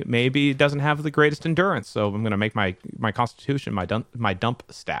maybe it doesn't have the greatest endurance, so I'm going to make my constitution my dump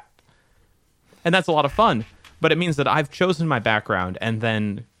stat. And that's a lot of fun, but it means that I've chosen my background and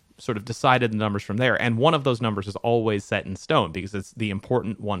then sort of decided the numbers from there. And one of those numbers is always set in stone because it's the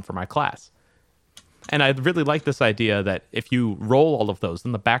important one for my class. And I really like this idea that if you roll all of those,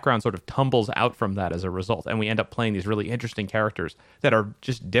 then the background sort of tumbles out from that as a result. And we end up playing these really interesting characters that are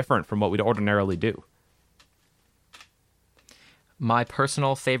just different from what we'd ordinarily do. My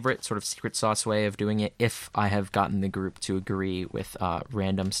personal favorite sort of secret sauce way of doing it, if I have gotten the group to agree with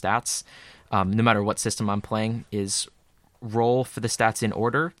random stats, no matter what system I'm playing, is roll for the stats in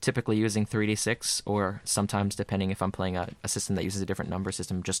order, typically using 3d6, or sometimes, depending if I'm playing a system that uses a different number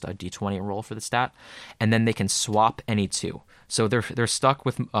system, just a d20 roll for the stat, and then they can swap any two. So they're stuck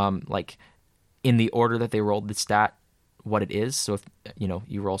with in the order that they rolled the stat, what it is. So if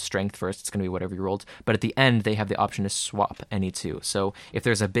you roll strength first, it's going to be whatever you rolled, but at the end they have the option to swap any two. So if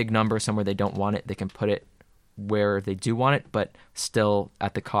there's a big number somewhere they don't want it, they can put it where they do want it, but still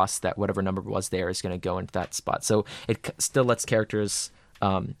at the cost that whatever number was there is going to go into that spot. So it still lets characters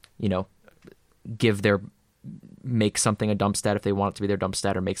make something a dump stat if they want it to be their dump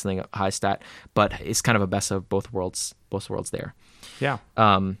stat, or make something a high stat, but it's kind of a best of both worlds there. Yeah.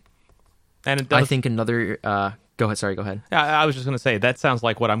 And it does... I think another go ahead. Yeah, I was just going to say, that sounds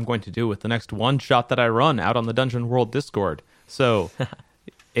like what I'm going to do with the next one shot that I run out on the Dungeon World Discord. So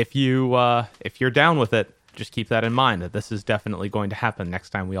if you're down with it, just keep that in mind, that this is definitely going to happen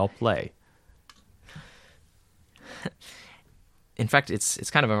next time we all play. In fact,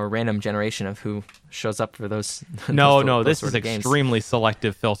 it's kind of a random generation of who shows up for those. No, this is extremely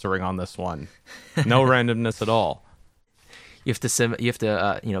selective filtering on this one. No randomness at all. You have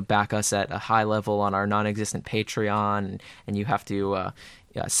to back us at a high level on our non-existent Patreon, and you have to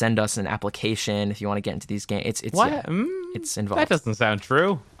send us an application if you want to get into these games. It's what? Yeah, it's involved. That doesn't sound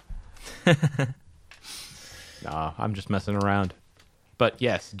true. Nah, I'm just messing around. But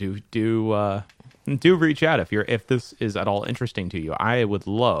yes, do reach out if this is at all interesting to you. I would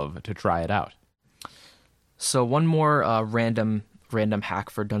love to try it out. So one more random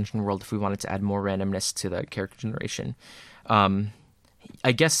hack for Dungeon World, if we wanted to add more randomness to the character generation.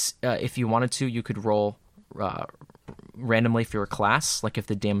 I guess if you wanted to, you could roll randomly for your class. Like if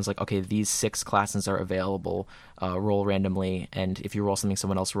the DM is like, okay, these 6 classes are available, roll randomly, and if you roll something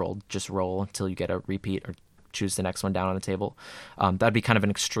someone else rolled, just roll until you get a repeat or choose the next one down on the table. That'd be kind of an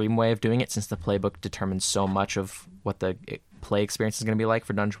extreme way of doing it, since the playbook determines so much of what the play experience is going to be like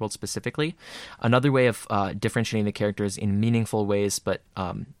for Dungeon World specifically. Another way of differentiating the characters in meaningful ways, but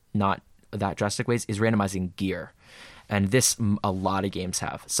not that drastic ways, is randomizing gear. And this a lot of games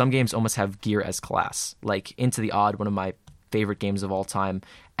have. Some games almost have gear as class. Like Into the Odd, one of my favorite games of all time,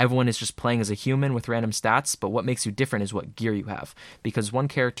 everyone is just playing as a human with random stats, but what makes you different is what gear you have. Because one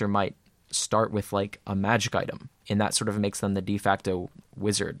character might start with like a magic item, and that sort of makes them the de facto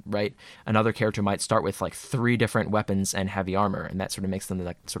wizard, right? Another character might start with like 3 different weapons and heavy armor, and that sort of makes them the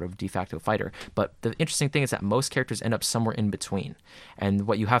like sort of de facto fighter. But the interesting thing is that most characters end up somewhere in between, and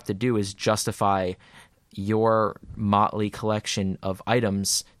what you have to do is justify your motley collection of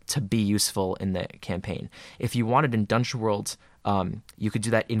items to be useful in the campaign. If you wanted in Dungeon World, you could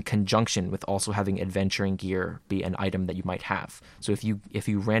do that in conjunction with also having adventuring gear be an item that you might have. So if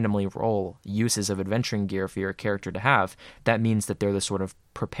you randomly roll uses of adventuring gear for your character to have, that means that they're the sort of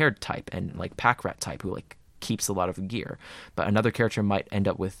prepared type and like pack rat type who like keeps a lot of gear. But another character might end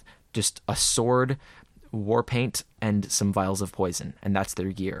up with just a sword, war paint, and some vials of poison, and that's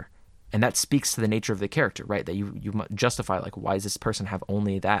their gear. and that speaks to the nature of the character, right? That you justify, like, why does this person have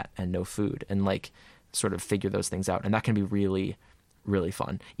only that and no food, and like sort of figure those things out, and that can be really, really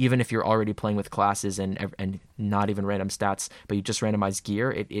fun. Even if you're already playing with classes and not even random stats, but you just randomize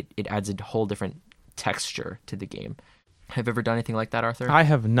gear, it adds a whole different texture to the game. Have you ever done anything like that, Arthur? I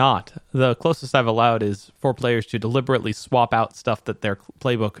have not. The closest I've allowed is for players to deliberately swap out stuff that their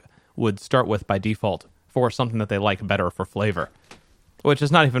playbook would start with by default for something that they like better for flavor, which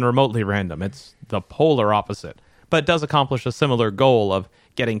is not even remotely random. It's the polar opposite, but it does accomplish a similar goal of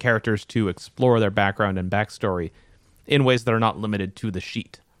getting characters to explore their background and backstory in ways that are not limited to the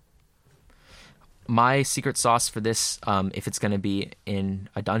sheet. My secret sauce for this, if it's going to be in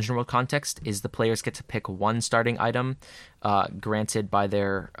a Dungeon World context, is the players get to pick one starting item granted by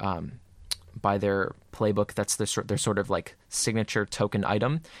their playbook. That's their sort of like signature token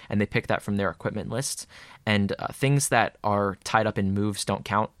item, and they pick that from their equipment list. And things that are tied up in moves don't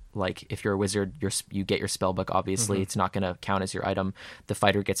count. Like if you're a wizard, you get your spell book, obviously. It's not going to count as your item. The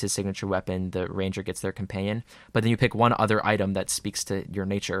fighter gets his signature weapon. The ranger gets their companion. But then you pick one other item that speaks to your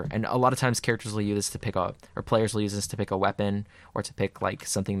nature. And a lot of times characters will use this to pick or players will use this to pick a weapon or to pick like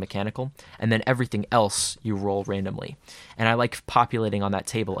something mechanical. And then everything else you roll randomly. And I like populating on that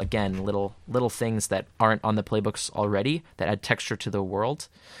table, again, little things that aren't on the playbooks already that add texture to the world.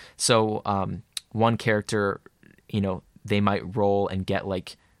 So one character, they might roll and get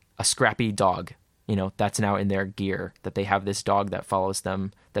like a scrappy dog, that's now in their gear, that they have this dog that follows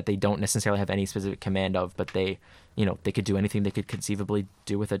them, that they don't necessarily have any specific command of, but they could do anything they could conceivably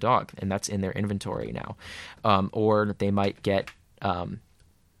do with a dog, and that's in their inventory now. Or they might get an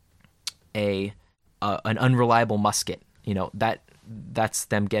unreliable musket, that's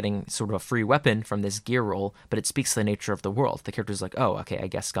them getting sort of a free weapon from this gear roll, but it speaks to the nature of the world. The character's like, oh, okay, I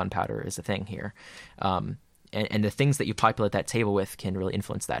guess gunpowder is a thing here. And the things that you populate that table with can really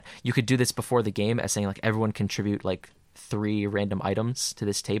influence that. You could do this before the game as saying, like, everyone contribute, like, 3 random items to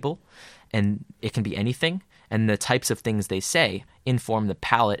this table, and it can be anything. And the types of things they say inform the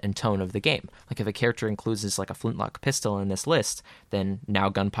palette and tone of the game. Like, if a character includes this, like, a flintlock pistol in this list, then now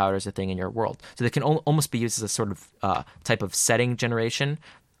gunpowder is a thing in your world. So they can almost be used as a sort of type of setting generation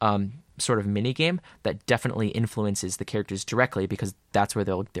sort of mini game that definitely influences the characters directly, because that's where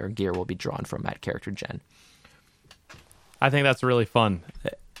their gear will be drawn from at character gen. I think that's really fun.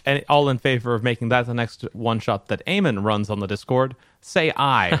 And all in favor of making that the next one-shot that Eamon runs on the Discord, say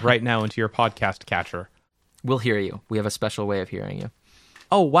 "I" right now into your podcast catcher. We'll hear you. We have a special way of hearing you.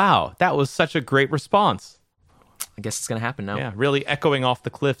 Oh, wow. That was such a great response. I guess it's going to happen now. Yeah, really echoing off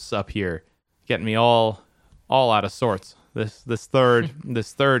the cliffs up here. Getting me all out of sorts. This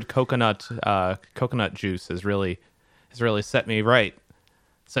third coconut juice has really set me right.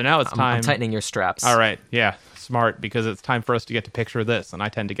 So now it's time. I'm tightening your straps. All right. Yeah, smart, because it's time for us to get to picture this, and I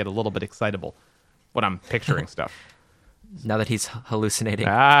tend to get a little bit excitable when I'm picturing stuff. Now that he's hallucinating.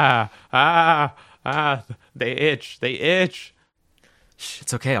 They itch. Shh,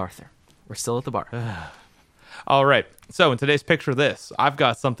 it's okay, Arthur. We're still at the bar. All right. So in today's Picture This, I've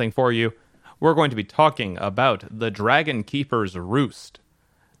got something for you. We're going to be talking about the Dragon Keeper's Roost.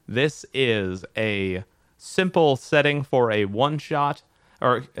 This is a simple setting for a one-shot,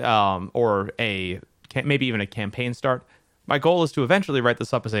 or maybe even a campaign start. My goal is to eventually write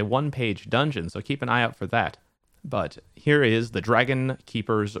this up as a one-page dungeon, so keep an eye out for that. But here is the Dragon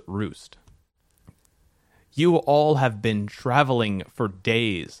Keeper's Roost. You all have been traveling for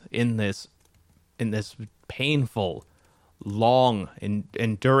days in this painful, long,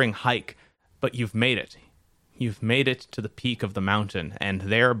 enduring hike, but you've made it. You've made it to the peak of the mountain, and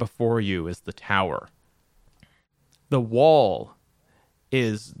there before you is the tower. The wall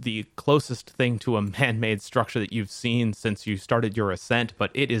is the closest thing to a man-made structure that you've seen since you started your ascent,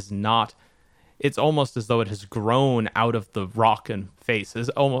 but it is not. It's almost as though it has grown out of the rock and face,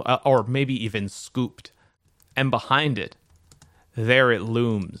 or maybe even scooped. And behind it, there it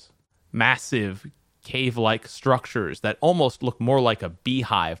looms. Massive, cave-like structures that almost look more like a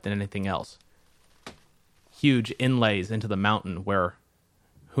beehive than anything else. Huge inlays into the mountain where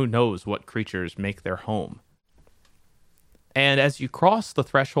who knows what creatures make their home. And as you cross the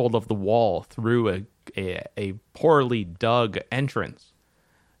threshold of the wall through a poorly dug entrance,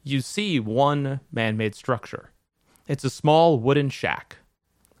 you see one man-made structure. It's a small wooden shack,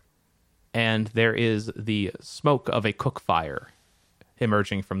 and there is the smoke of a cook fire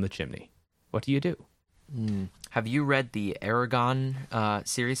emerging from the chimney. What do you do? Have you read the Eragon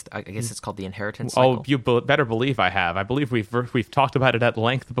series? I guess it's called The Inheritance Cycle. Oh, you better believe I have. I believe we've talked about it at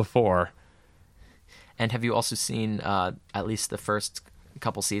length before. And have you also seen at least the first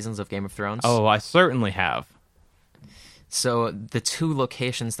couple seasons of Game of Thrones? Oh, I certainly have. So the two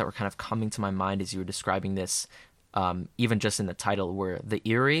locations that were kind of coming to my mind as you were describing this, even just in the title, were the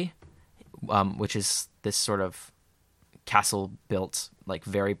Eyrie, which is this sort of castle built like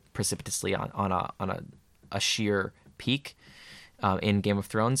very precipitously on a sheer peak in Game of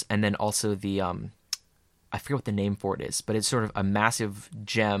Thrones, and then also the I forget what the name for it is, but it's sort of a massive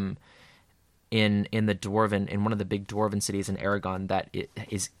gem in the Dwarven, in one of the big Dwarven cities in Aragon, that it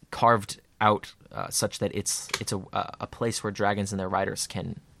is carved out such that it's a place where dragons and their riders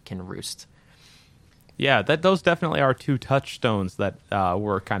can roost. Yeah, those definitely are two touchstones that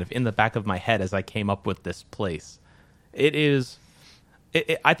were kind of in the back of my head as I came up with this place.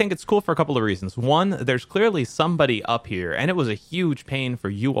 I think it's cool for a couple of reasons. One, there's clearly somebody up here, and it was a huge pain for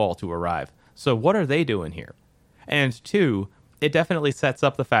you all to arrive. So what are they doing here? And two, it definitely sets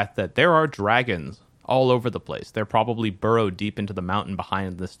up the fact that there are dragons all over the place. They're probably burrowed deep into the mountain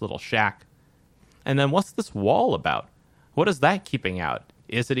behind this little shack. And then what's this wall about? What is that keeping out?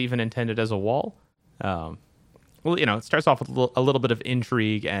 Is it even intended as a wall? Well, it starts off with a little bit of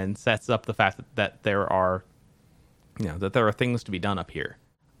intrigue and sets up the fact that there are things to be done up here.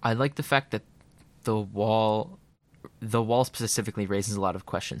 I like the fact that the wall specifically raises a lot of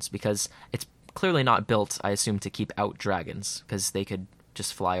questions, because it's clearly not built, I assume, to keep out dragons, because they could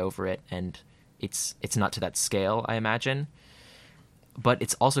just fly over it, and it's not to that scale, I imagine. But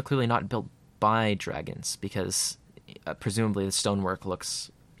it's also clearly not built by dragons, because presumably the stonework looks,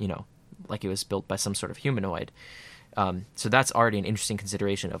 like it was built by some sort of humanoid. So that's already an interesting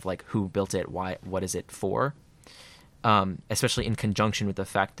consideration of like who built it, why, what is it for? Especially in conjunction with the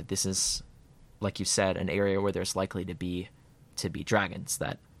fact that this is, like you said, an area where there's likely to be dragons.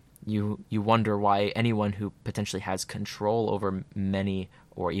 That you wonder why anyone who potentially has control over many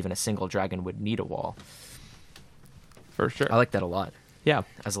or even a single dragon would need a wall. For sure, I like that a lot. Yeah,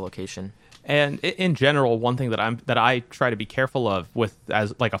 as a location. And in general, one thing that I try to be careful of with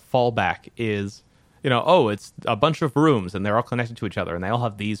as like a fallback is, it's a bunch of rooms and they're all connected to each other and they all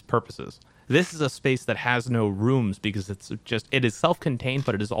have these purposes. This is a space that has no rooms because it is self-contained,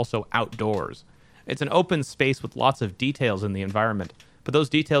 but it is also outdoors. It's an open space with lots of details in the environment, but those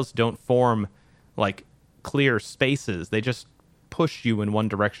details don't form like clear spaces. They just push you in one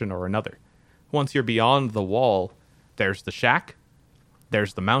direction or another. Once you're beyond the wall, there's the shack,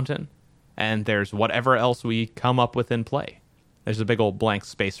 there's the mountain, and there's whatever else we come up with in play. There's a big old blank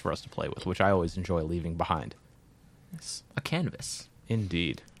space for us to play with, which I always enjoy leaving behind. It's a canvas.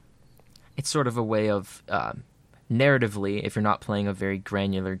 Indeed. It's sort of a way of, narratively, if you're not playing a very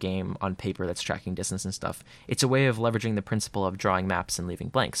granular game on paper that's tracking distance and stuff, it's a way of leveraging the principle of drawing maps and leaving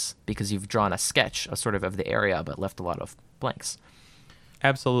blanks, because you've drawn a sketch of the area but left a lot of blanks.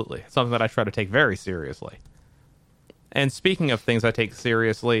 Absolutely. Something that I try to take very seriously. And speaking of things I take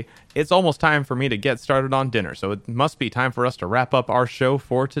seriously, it's almost time for me to get started on dinner, so it must be time for us to wrap up our show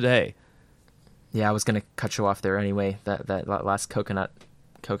for today. Yeah, I was going to cut you off there anyway. That last coconut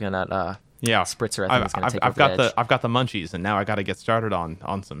spritzer, I think, is going to take over the edge. I've got the munchies, and now I got to get started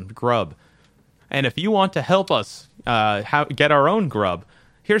on some grub. And if you want to help us get our own grub,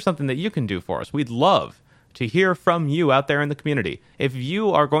 here's something that you can do for us. We'd love to hear from you out there in the community. If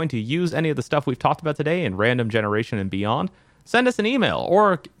you are going to use any of the stuff we've talked about today in Random Generation and beyond, send us an email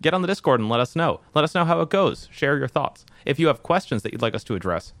or get on the Discord and let us know. Let us know how it goes. Share your thoughts. If you have questions that you'd like us to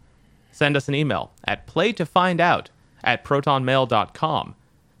address, send us an email at playtofindout@protonmail.com.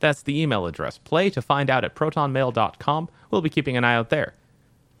 That's the email address, playtofindout@protonmail.com. We'll be keeping an eye out there.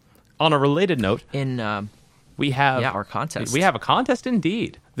 On a related note, we have our contest. We have a contest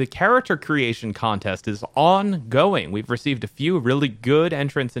indeed. The character creation contest is ongoing. We've received a few really good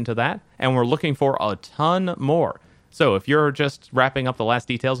entrants into that, and we're looking for a ton more. So if you're just wrapping up the last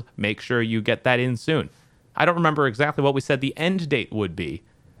details, make sure you get that in soon. I don't remember exactly what we said the end date would be,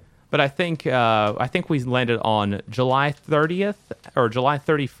 but I think we landed on July 30th or July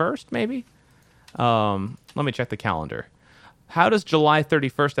 31st, maybe. Let me check the calendar. How does July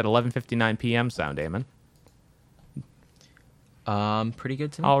 31st at 11:59 p.m. sound, Eamon? Pretty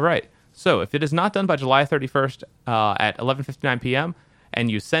good to me. All right. So if it is not done by July 31st at 11:59 p.m. and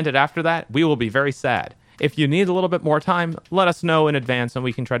you send it after that, we will be very sad. If you need a little bit more time, let us know in advance and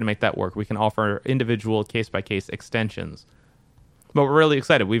we can try to make that work. We can offer individual case-by-case extensions. But we're really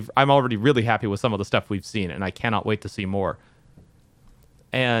excited. I'm already really happy with some of the stuff we've seen, and I cannot wait to see more.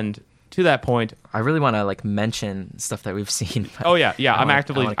 And to that point, I really want to mention stuff that we've seen. Oh yeah. I'm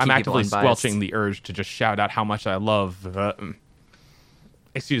actively squelching the urge to just shout out how much I love.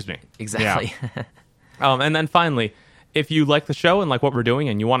 Excuse me. Exactly. Yeah. And then finally, if you like the show and like what we're doing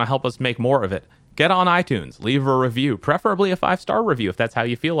and you want to help us make more of it, get on iTunes, leave a review, preferably a 5-star review if that's how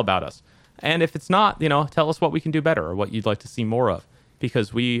you feel about us. And if it's not, tell us what we can do better or what you'd like to see more of,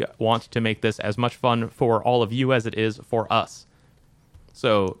 because we want to make this as much fun for all of you as it is for us.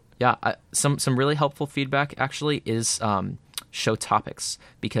 So yeah, some really helpful feedback actually is show topics,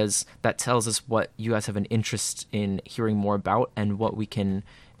 because that tells us what you guys have an interest in hearing more about and what we can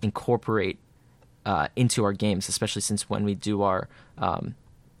incorporate into our games, especially since when we do our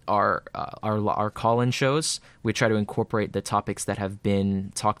call-in shows, we try to incorporate the topics that have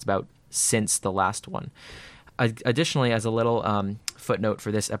been talked about since the last one. Additionally, as a little footnote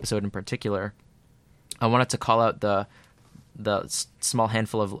for this episode in particular, I wanted to call out the small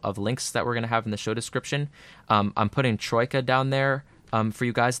handful of links that we're going to have in the show description. I'm putting Troika down there for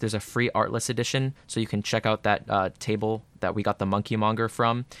you guys. There's a free artless edition, so you can check out that table that we got the Monkey Monger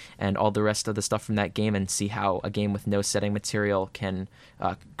from and all the rest of the stuff from that game, and see how a game with no setting material can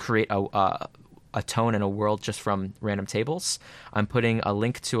create a tone and a world just from random tables. I'm putting a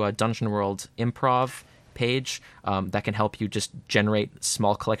link to a Dungeon World improv page that can help you just generate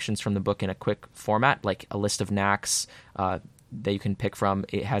small collections from the book in a quick format, like a list of knacks that you can pick from.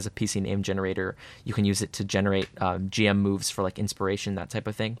 It has a PC name generator. You can use it to generate GM moves for like inspiration, that type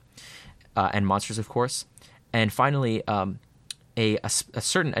of thing, and monsters, of course. And finally, a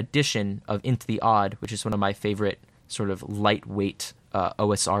certain edition of Into the Odd, which is one of my favorite sort of lightweight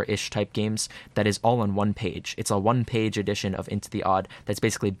OSR-ish type games, that is all on one page. It's a one-page edition of Into the Odd that's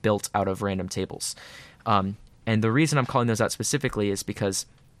basically built out of random tables. And the reason I'm calling those out specifically is because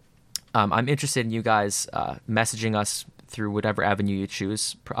I'm interested in you guys messaging us through whatever avenue you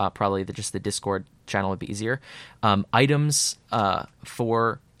choose. Probably just the Discord channel would be easier. Items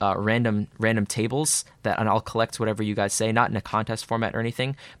for random tables and I'll collect whatever you guys say, not in a contest format or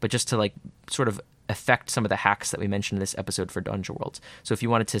anything, but just to like sort of affect some of the hacks that we mentioned in this episode for Dungeon World. So if you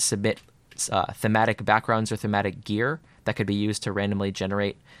wanted to submit thematic backgrounds or thematic gear that could be used to randomly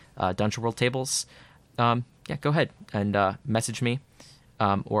generate Dungeon World tables, go ahead and message me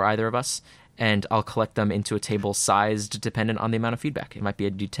or either of us, and I'll collect them into a table sized dependent on the amount of feedback. It might be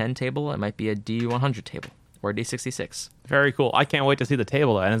a D10 table, it might be a D100 table, or a D66. Very cool. I can't wait to see the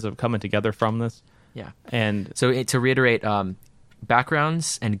table that ends up coming together from this. Yeah. And so to reiterate,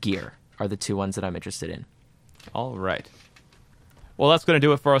 backgrounds and gear are the two ones that I'm interested in. All right. Well, that's going to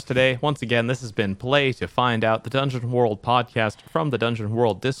do it for us today. Once again, this has been Play to Find Out, the Dungeon World podcast from the Dungeon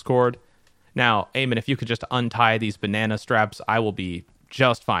World Discord. Now, Eamon, if you could just untie these banana straps, I will be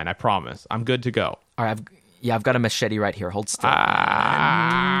just fine. I promise. I'm good to go. All right. I've got a machete right here. Hold still.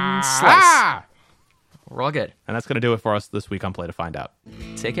 Slice. We're all good. And that's going to do it for us this week on Play to Find Out.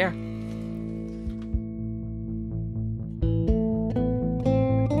 Take care.